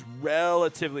McCaffrey is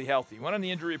relatively healthy. Went on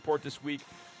the injury report this week.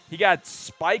 He got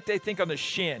spiked, I think, on the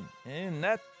shin, and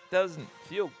that doesn't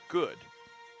feel good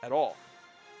at all.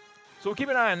 So we'll keep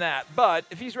an eye on that. But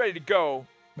if he's ready to go,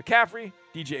 McCaffrey,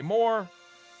 DJ Moore,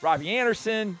 Robbie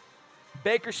Anderson,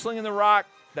 Baker slinging the rock,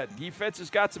 that defense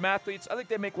has got some athletes. I think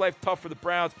they make life tough for the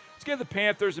Browns. Let's give the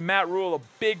Panthers and Matt Rule a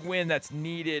big win that's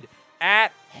needed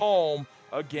at home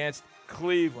against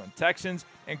Cleveland. Texans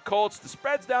and Colts, the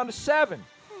spread's down to 7.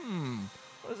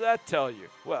 What does that tell you?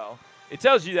 Well, it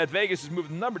tells you that Vegas is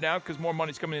moving the number down because more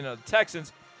money's coming in on the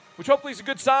Texans, which hopefully is a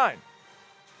good sign.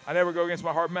 I never go against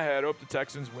my heart and my head. I hope the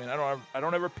Texans win. I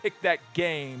don't ever pick that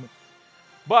game.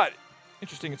 But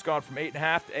interesting, it's gone from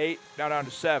 8.5 to 8, now down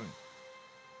to 7.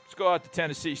 Let's go out to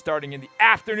Tennessee, starting in the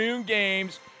afternoon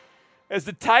games, as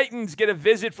the Titans get a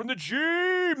visit from the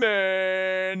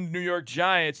G-Men, New York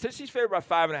Giants. Tennessee's favored by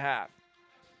 5.5.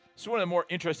 It's one of the more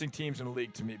interesting teams in the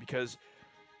league to me because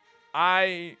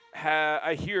I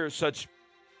hear such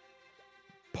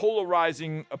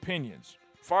polarizing opinions.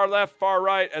 Far left, far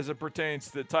right as it pertains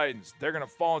to the Titans. They're going to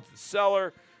fall into the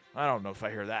cellar. I don't know if I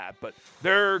hear that, but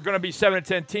they're going to be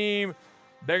 7-10 team.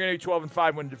 They're going to be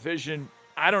 12-5 win division.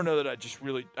 I don't know that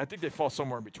I think they fall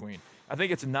somewhere in between. I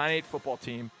think it's a 9-8 football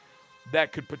team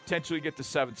that could potentially get the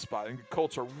 7th spot. I think the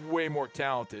Colts are way more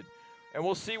talented. And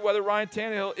we'll see whether Ryan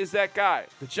Tannehill is that guy.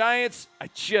 The Giants, I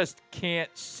just can't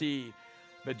see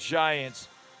the Giants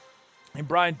and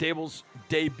Brian Dable's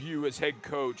debut as head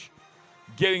coach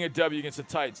getting a W against the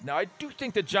Titans. Now, I do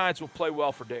think the Giants will play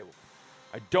well for Dable.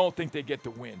 I don't think they get the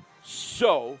win.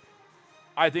 So,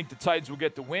 I think the Titans will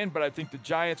get the win, but I think the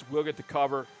Giants will get the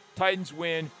cover. Titans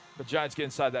win, but Giants get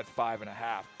inside that 5.5.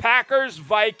 Packers,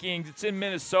 Vikings, it's in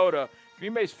Minnesota.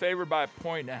 Green Bay's favored by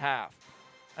 1.5.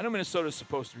 I know Minnesota's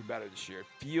supposed to be better this year. It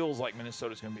feels like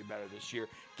Minnesota's going to be better this year.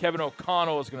 Kevin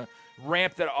O'Connell is going to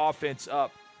ramp that offense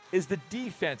up. Is the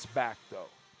defense back, though?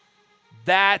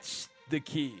 That's the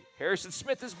key. Harrison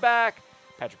Smith is back.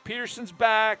 Patrick Peterson's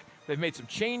back. They've made some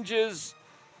changes.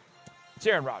 It's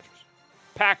Aaron Rodgers.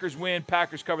 Packers win.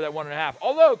 Packers cover that 1.5.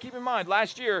 Although, keep in mind,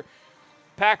 last year,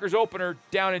 Packers opener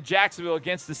down in Jacksonville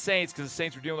against the Saints because the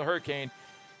Saints were dealing with a hurricane.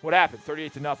 What happened?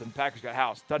 38-0. Packers got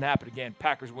housed. Doesn't happen again.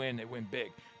 Packers win. They win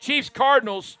big. Chiefs,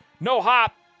 Cardinals. No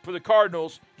hop for the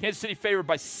Cardinals. Kansas City favored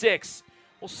by 6.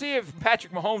 We'll see if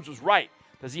Patrick Mahomes was right.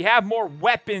 Does he have more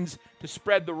weapons to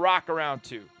spread the rock around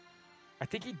to? I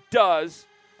think he does.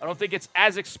 I don't think it's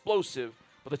as explosive,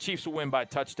 but the Chiefs will win by a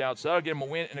touchdown, so that'll get them a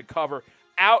win and a cover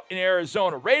out in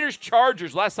Arizona. Raiders,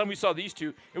 Chargers. Last time we saw these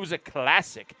two, it was a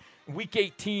classic. Week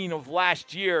 18 of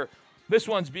last year. This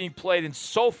one's being played in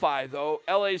SoFi, though.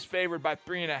 LA's favored by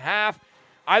 3.5.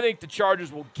 I think the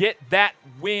Chargers will get that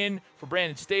win for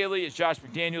Brandon Staley as Josh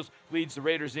McDaniels leads the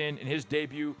Raiders in his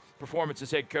debut performance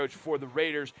as head coach for the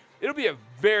Raiders. It'll be a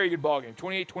very good ballgame,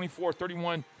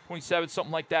 28-24, 31-27,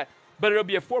 something like that. But it'll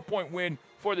be a 4-point win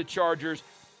for the Chargers,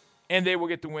 and they will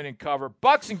get the win and cover.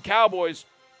 Bucks and Cowboys.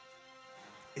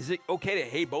 Is it okay to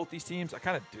hate both these teams? I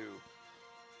kind of do.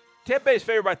 Tampa Bay is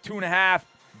favored by 2.5,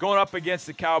 going up against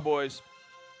the Cowboys.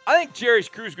 I think Jerry's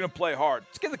crew is going to play hard.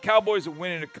 Let's give the Cowboys a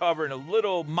win and a cover and a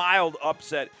little mild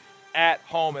upset at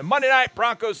home. And Monday night,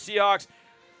 Broncos, Seahawks.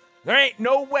 There ain't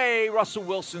no way Russell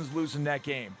Wilson's losing that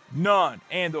game. None.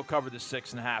 And they'll cover the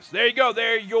 6.5. So there you go.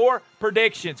 There are your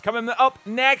predictions. Coming up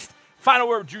next, final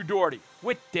word with Drew Doherty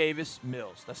with Davis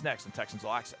Mills. That's next on Texans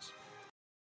All Access.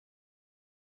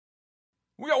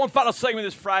 We got one final segment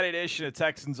this Friday edition of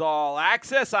Texans All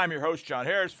Access. I'm your host, John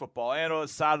Harris, football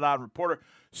analyst, sideline reporter.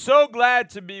 So glad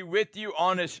to be with you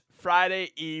on this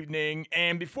Friday evening.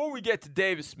 And before we get to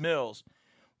Davis Mills,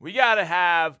 we got to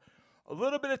have a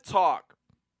little bit of talk.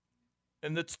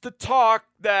 And it's the talk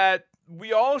that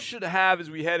we all should have as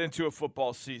we head into a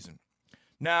football season.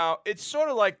 Now, it's sort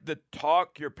of like the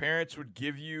talk your parents would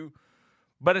give you,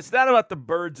 but it's not about the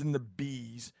birds and the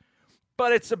bees.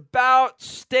 But it's about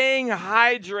staying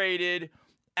hydrated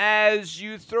as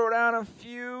you throw down a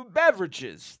few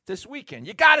beverages this weekend.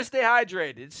 You got to stay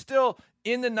hydrated. It's still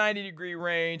in the 90-degree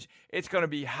range. It's going to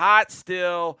be hot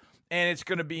still, and it's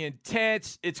going to be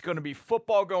intense. It's going to be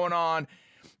football going on,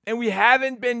 and we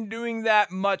haven't been doing that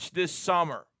much this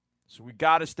summer, so we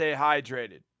got to stay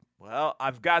hydrated. Well,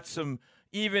 I've got some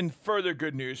even further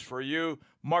good news for you.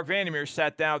 Mark Vandermeer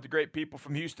sat down with the great people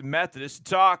from Houston Methodist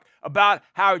to talk about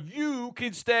how you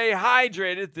can stay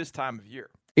hydrated this time of year.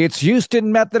 It's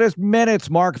Houston Methodist Minutes.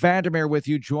 Mark Vandermeer with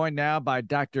you, joined now by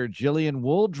Dr. Jillian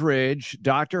Wooldridge.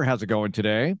 Doctor, how's it going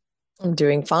today? I'm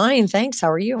doing fine. Thanks.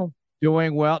 How are you?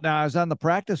 Doing well. Now, I was on the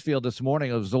practice field this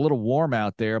morning. It was a little warm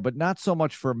out there, but not so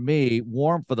much for me,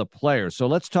 warm for the players. So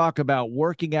let's talk about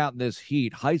working out in this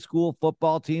heat. High school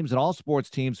football teams and all sports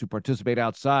teams who participate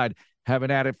outside have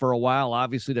been at it for a while.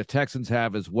 Obviously, the Texans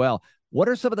have as well. What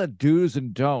are some of the do's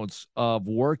and don'ts of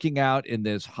working out in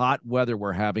this hot weather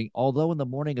we're having? Although in the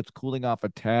morning it's cooling off a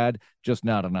tad, just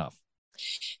not enough.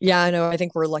 Yeah, I know. I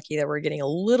think we're lucky that we're getting a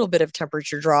little bit of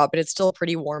temperature drop, but it's still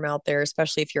pretty warm out there,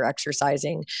 especially if you're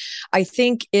exercising. I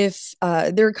think if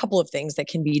there are a couple of things that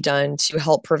can be done to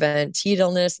help prevent heat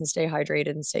illness and stay hydrated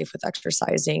and safe with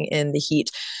exercising in the heat.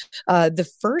 The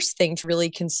first thing to really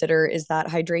consider is that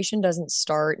hydration doesn't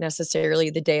start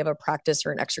necessarily the day of a practice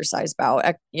or an exercise bout.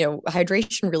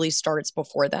 Hydration really starts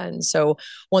before then. So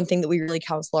one thing that we really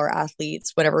counsel our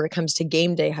athletes whenever it comes to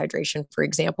game day hydration, for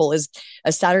example, is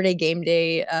a Saturday game day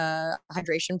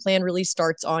hydration plan really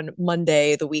starts on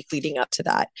Monday, the week leading up to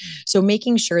that. So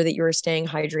making sure that you're staying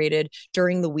hydrated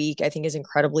during the week, I think, is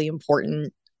incredibly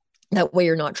important. That way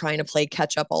you're not trying to play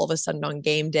catch up all of a sudden on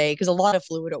game day, because a lot of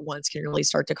fluid at once can really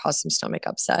start to cause some stomach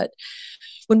upset.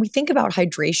 When we think about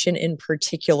hydration in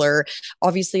particular,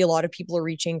 obviously a lot of people are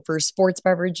reaching for sports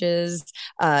beverages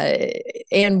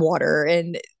and water.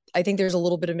 And I think there's a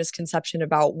little bit of misconception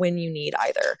about when you need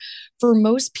either. For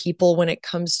most people, when it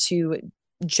comes to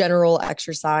general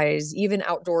exercise, even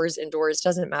outdoors, indoors,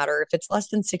 doesn't matter. If it's less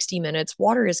than 60 minutes,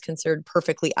 water is considered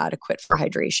perfectly adequate for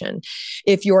hydration.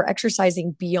 If you're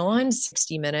exercising beyond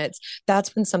 60 minutes,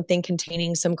 that's when something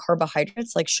containing some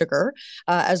carbohydrates like sugar,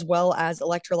 as well as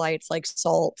electrolytes like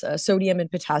salt, sodium,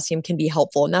 and potassium can be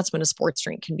helpful. And that's when a sports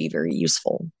drink can be very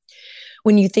useful.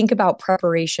 When you think about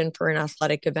preparation for an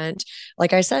athletic event,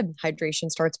 like I said, hydration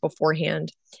starts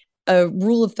beforehand. A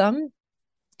rule of thumb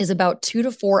is about 2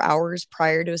 to 4 hours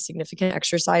prior to a significant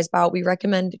exercise bout. We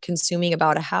recommend consuming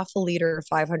about a half a liter,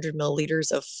 500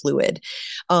 milliliters of fluid.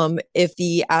 If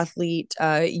the athlete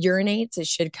urinates, it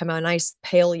should come out nice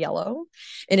pale yellow.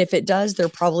 And if it does, they're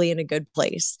probably in a good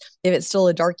place. If it's still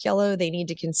a dark yellow, they need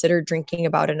to consider drinking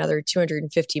about another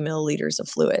 250 milliliters of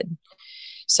fluid.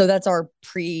 So that's our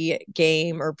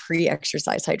pre-game or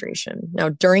pre-exercise hydration. Now,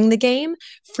 during the game,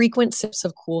 frequent sips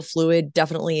of cool fluid,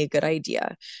 definitely a good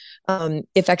idea.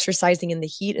 If exercising in the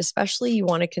heat, especially, you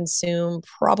want to consume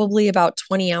probably about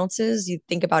 20 ounces. You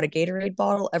think about a Gatorade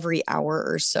bottle every hour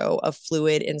or so of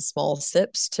fluid in small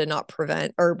sips to not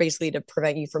prevent, or basically to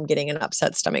prevent you from getting an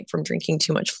upset stomach from drinking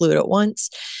too much fluid at once.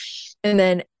 And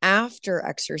then after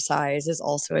exercise is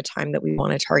also a time that we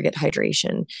want to target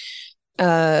hydration.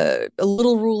 A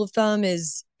little rule of thumb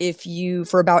is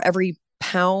for about every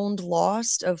pound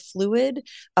lost of fluid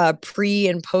pre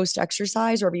and post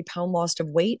exercise, or every pound lost of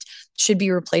weight should be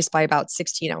replaced by about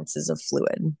 16 ounces of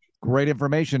fluid. Great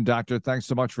information, Doctor. Thanks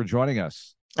so much for joining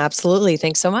us. Absolutely.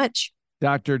 Thanks so much.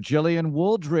 Dr. Jillian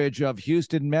Wooldridge of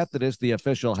Houston Methodist, the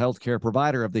official healthcare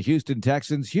provider of the Houston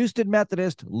Texans. Houston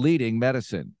Methodist, leading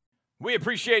medicine. We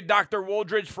appreciate Dr.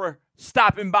 Wooldridge for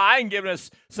stopping by and giving us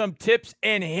some tips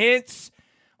and hints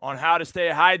on how to stay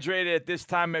hydrated at this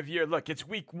time of year. Look, it's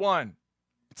week 1.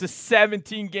 It's a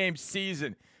 17-game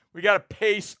season. We got to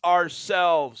pace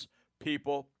ourselves,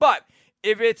 people. But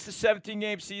if it's the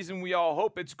 17-game season we all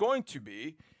hope it's going to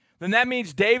be, then that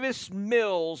means Davis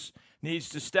Mills needs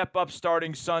to step up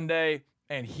starting Sunday,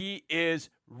 and he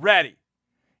is ready.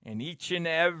 And each and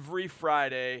every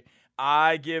Friday,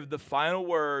 I give the final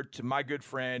word to my good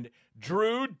friend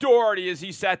Drew Doherty as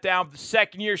he sat down with the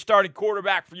second-year starting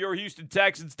quarterback for your Houston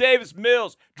Texans, Davis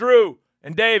Mills. Drew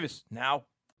and Davis, now.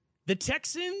 The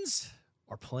Texans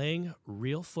are playing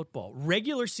real football,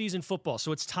 regular season football.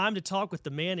 So it's time to talk with the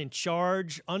man in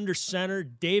charge, under center,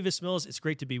 Davis Mills. It's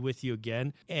great to be with you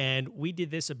again. And we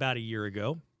did this about a year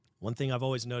ago. One thing I've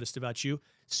always noticed about you,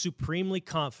 supremely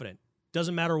confident.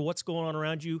 Doesn't matter what's going on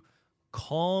around you,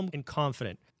 calm and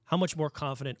confident. How much more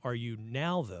confident are you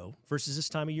now, though, versus this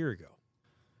time a year ago?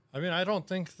 I mean, I don't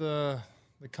think the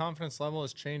confidence level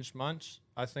has changed much.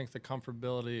 I think the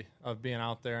comfortability of being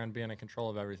out there and being in control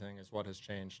of everything is what has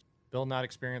changed. Building that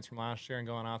experience from last year and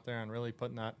going out there and really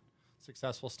putting that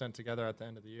successful stint together at the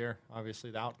end of the year.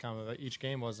 Obviously, the outcome of each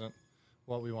game wasn't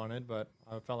what we wanted, but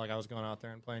I felt like I was going out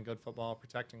there and playing good football,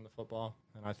 protecting the football.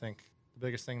 And I think the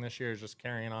biggest thing this year is just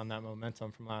carrying on that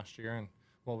momentum from last year and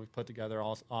what we've put together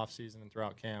all off-season and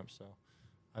throughout camp. So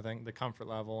I think the comfort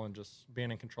level and just being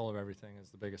in control of everything is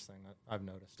the biggest thing that I've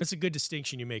noticed. That's a good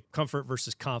distinction you make, comfort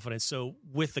versus confidence. So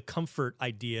with the comfort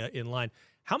idea in line,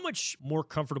 how much more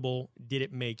comfortable did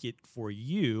it make it for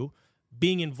you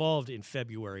being involved in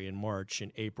February and March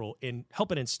and April in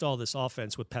helping install this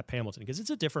offense with Pep Hamilton? Because it's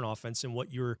a different offense than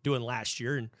what you were doing last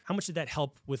year. And how much did that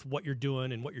help with what you're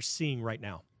doing and what you're seeing right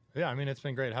now? Yeah, I mean, it's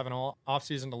been great having all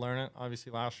off-season to learn it.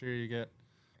 Obviously, last year you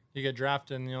get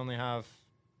drafted and you only have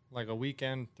like a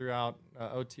weekend throughout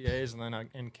OTAs and then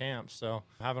in camp. So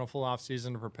having a full off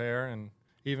season to prepare, and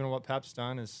even what Pep's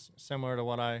done is similar to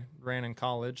what I ran in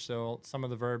college. So some of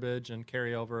the verbiage and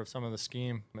carryover of some of the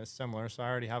scheme is similar. So I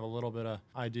already have a little bit of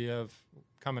idea of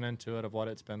coming into it of what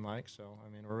it's been like. So, I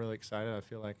mean, we're really excited. I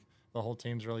feel like the whole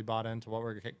team's really bought into what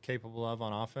we're capable of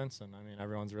on offense. And I mean,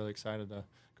 everyone's really excited to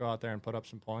go out there and put up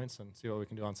some points and see what we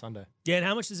can do on Sunday. Yeah, and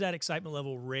how much does that excitement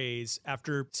level raise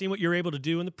after seeing what you're able to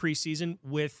do in the preseason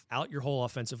without your whole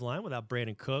offensive line, without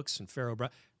Brandon Cooks and Pharaoh Brown?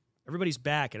 Everybody's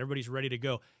back and everybody's ready to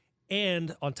go.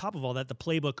 And on top of all that, the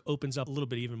playbook opens up a little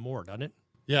bit even more, doesn't it?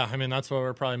 Yeah, I mean, that's what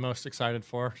we're probably most excited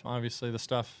for. Obviously, the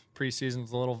stuff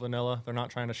preseason's a little vanilla. They're not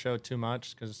trying to show too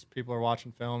much because people are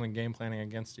watching film and game planning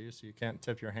against you, so you can't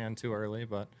tip your hand too early.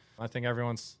 But I think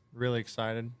everyone's really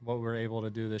excited what we're able to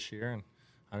do this year. And,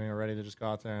 I mean, we're ready to just go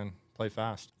out there and play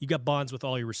fast. You got bonds with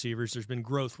all your receivers. There's been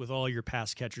growth with all your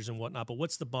pass catchers and whatnot. But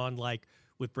what's the bond like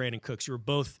with Brandon Cooks? You were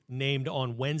both named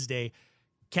on Wednesday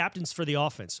captains for the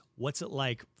offense. What's it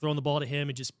like throwing the ball to him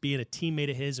and just being a teammate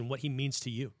of his and what he means to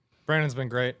you? Brandon's been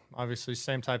great. Obviously,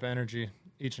 same type of energy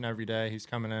each and every day. He's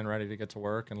coming in ready to get to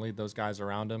work and lead those guys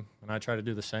around him. And I try to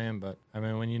do the same. But, I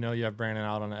mean, when you know you have Brandon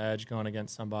out on the edge going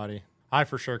against somebody, I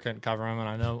for sure couldn't cover him, and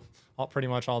I know pretty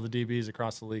much all the DBs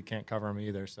across the league can't cover him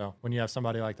either. So when you have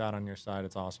somebody like that on your side,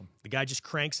 it's awesome. The guy just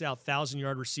cranks out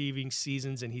 1,000-yard receiving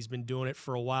seasons, and he's been doing it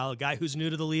for a while. A guy who's new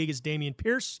to the league is Dameon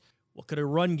Pierce. What could a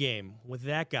run game with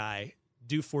that guy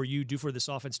do for you, do for this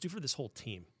offense, do for this whole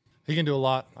team? He can do a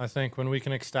lot. I think when we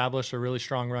can establish a really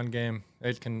strong run game,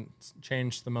 it can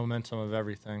change the momentum of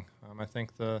everything. I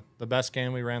think the best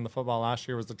game we ran the football last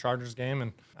year was the Chargers game,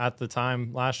 and at the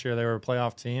time last year they were a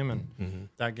playoff team, and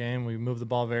that game we moved the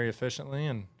ball very efficiently,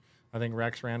 and I think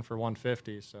Rex ran for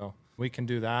 150. So we can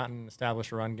do that and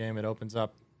establish a run game. It opens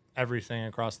up everything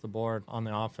across the board on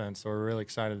the offense. So we're really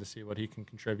excited to see what he can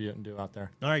contribute and do out there.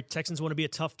 All right, Texans want to be a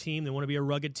tough team. They want to be a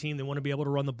rugged team. They want to be able to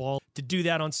run the ball. To do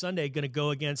that on Sunday, going to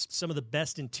go against some of the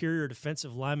best interior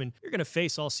defensive linemen you're going to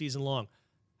face all season long.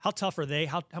 How tough are they?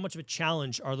 How much of a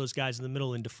challenge are those guys in the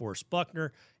middle in DeForest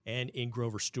Buckner and in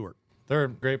Grover Stewart? They're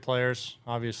great players.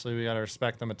 Obviously, we got to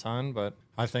respect them a ton, but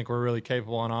I think we're really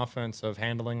capable on offense of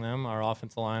handling them. Our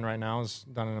offensive line right now has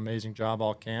done an amazing job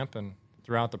all camp and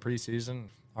throughout the preseason.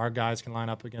 Our guys can line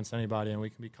up against anybody, and we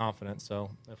can be confident.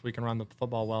 So if we can run the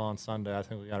football well on Sunday, I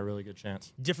think we got a really good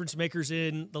chance. Difference makers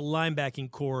in the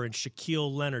linebacking core and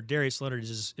Shaquille Leonard. Darius Leonard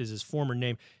is his former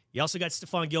name. You also got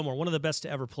Stephon Gilmore, one of the best to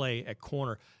ever play at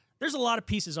corner. There's a lot of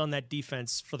pieces on that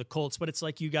defense for the Colts, but it's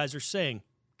like you guys are saying,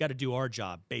 got to do our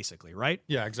job, basically, right?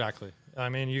 Yeah, exactly. I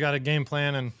mean, you got to game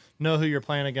plan and know who you're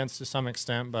playing against to some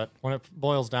extent, but when it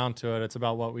boils down to it, it's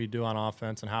about what we do on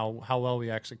offense and how well we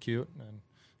execute. And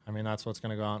I mean, that's what's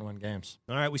going to go out and win games.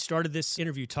 All right, we started this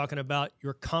interview talking about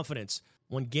your confidence.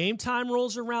 When game time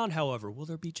rolls around, however, will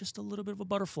there be just a little bit of a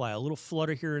butterfly, a little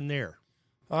flutter here and there?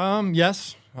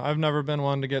 Yes. I've never been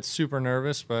one to get super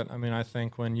nervous, but I mean, I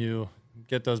think when you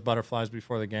get those butterflies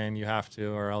before the game, you have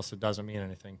to, or else it doesn't mean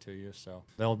anything to you. So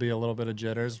there'll be a little bit of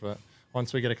jitters, but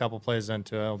once we get a couple plays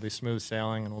into it, it'll be smooth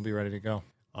sailing and we'll be ready to go.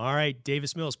 All right,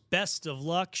 Davis Mills, best of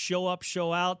luck. Show up,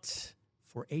 show out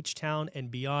for H-Town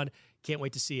and beyond. Can't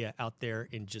wait to see you out there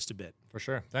in just a bit. For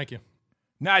sure. Thank you.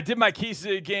 Now, I did my keys to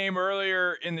the game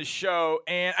earlier in the show,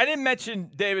 and I didn't mention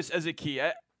Davis as a key.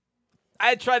 I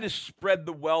had tried to spread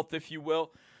the wealth, if you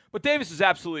will, but Davis is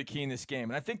absolutely key in this game.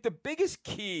 And I think the biggest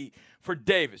key for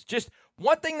Davis, just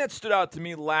one thing that stood out to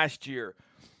me last year,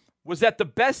 was that the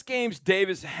best games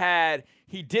Davis had,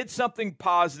 he did something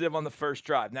positive on the first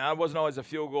drive. Now, it wasn't always a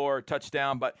field goal or a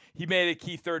touchdown, but he made a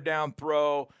key third down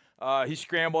throw. He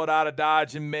scrambled out of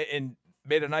dodge and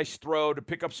made a nice throw to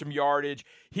pick up some yardage.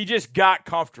 He just got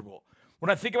comfortable. When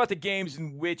I think about the games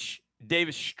in which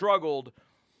Davis struggled,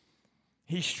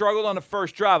 he struggled on the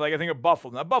first drive. Like I think of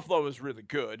Buffalo. Now, Buffalo was really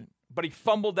good, but he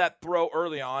fumbled that throw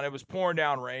early on. It was pouring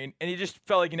down rain, and he just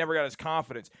felt like he never got his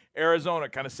confidence. Arizona,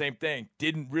 kind of same thing.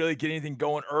 Didn't really get anything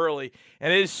going early,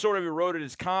 and it just sort of eroded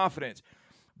his confidence.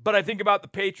 But I think about the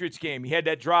Patriots game. He had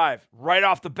that drive right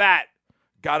off the bat,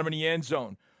 got him in the end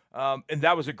zone, and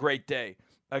that was a great day.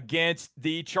 Against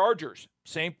the Chargers,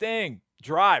 same thing.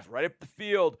 Drive right up the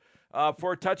field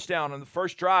for a touchdown on the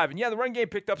first drive. And, yeah, the run game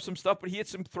picked up some stuff, but he hit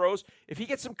some throws. If he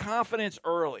gets some confidence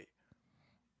early,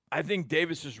 I think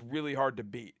Davis is really hard to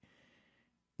beat.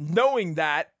 Knowing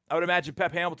that, I would imagine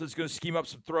Pep Hamilton's going to scheme up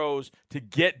some throws to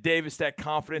get Davis that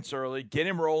confidence early, get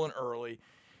him rolling early,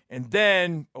 and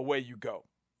then away you go.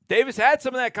 Davis had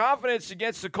some of that confidence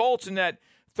against the Colts in that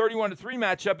 31-3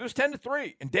 matchup. It was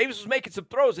 10-3, and Davis was making some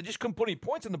throws. They just couldn't put any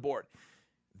points on the board.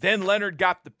 Then Leonard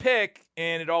got the pick,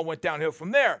 and it all went downhill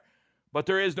from there. But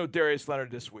there is no Darius Leonard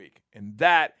this week. And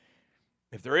that,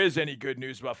 if there is any good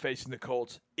news about facing the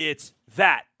Colts, it's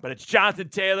that. But it's Jonathan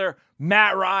Taylor,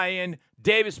 Matt Ryan,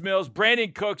 Davis Mills,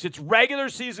 Brandon Cooks. It's regular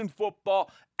season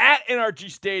football at NRG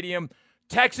Stadium.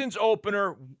 Texans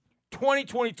opener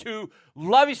 2022.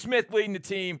 Lovie Smith leading the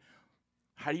team.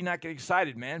 How do you not get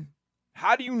excited, man?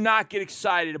 How do you not get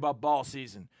excited about ball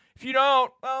season? If you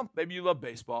don't, well, maybe you love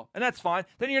baseball, and that's fine.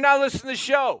 Then you're not listening to the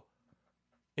show.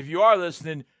 If you are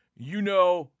listening, you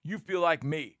know you feel like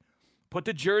me. Put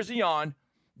the jersey on,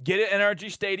 get at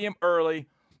NRG Stadium early,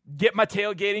 get my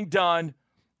tailgating done,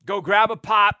 go grab a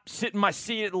pop, sit in my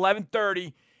seat at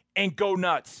 11:30, and go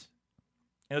nuts.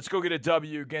 And let's go get a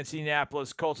W against the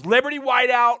Indianapolis Colts. Liberty white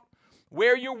out,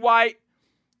 wear your white,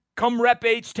 come rep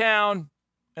H-Town,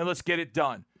 and let's get it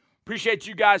done. Appreciate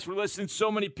you guys for listening.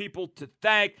 So many people to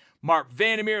thank. Mark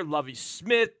Vandermeer, Lovie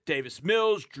Smith, Davis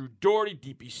Mills, Drew Doherty,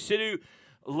 DP Sidhu,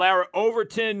 Lara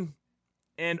Overton,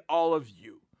 and all of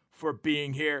you for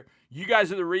being here. You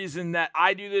guys are the reason that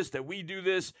I do this, that we do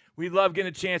this. We love getting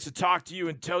a chance to talk to you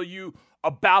and tell you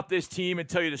about this team and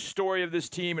tell you the story of this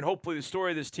team, and hopefully the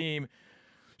story of this team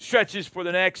stretches for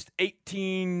the next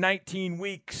 18, 19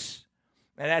 weeks.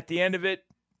 And at the end of it,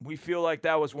 we feel like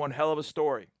that was one hell of a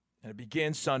story. And it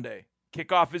begins Sunday.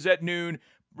 Kickoff is at noon.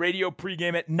 Radio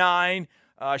pregame at 9.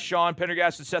 Sean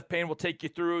Pendergast and Seth Payne will take you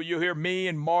through. You'll hear me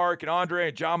and Mark and Andre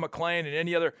and John McClain and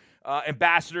any other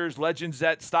ambassadors, legends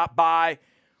that stop by.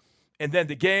 And then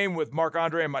the game with Mark,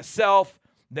 Andre, and myself.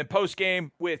 Then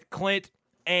post-game with Clint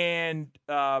and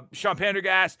Sean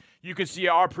Pendergast. You can see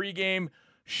our pregame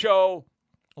show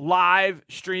live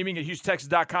streaming at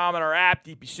HoustonTexans.com and our app.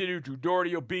 DP City, Drew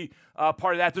Doherty will be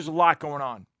part of that. There's a lot going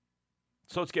on.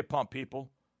 So let's get pumped, people.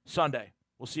 Sunday.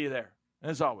 We'll see you there. And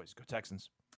as always, go Texans.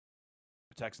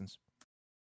 Go Texans.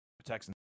 Go Texans.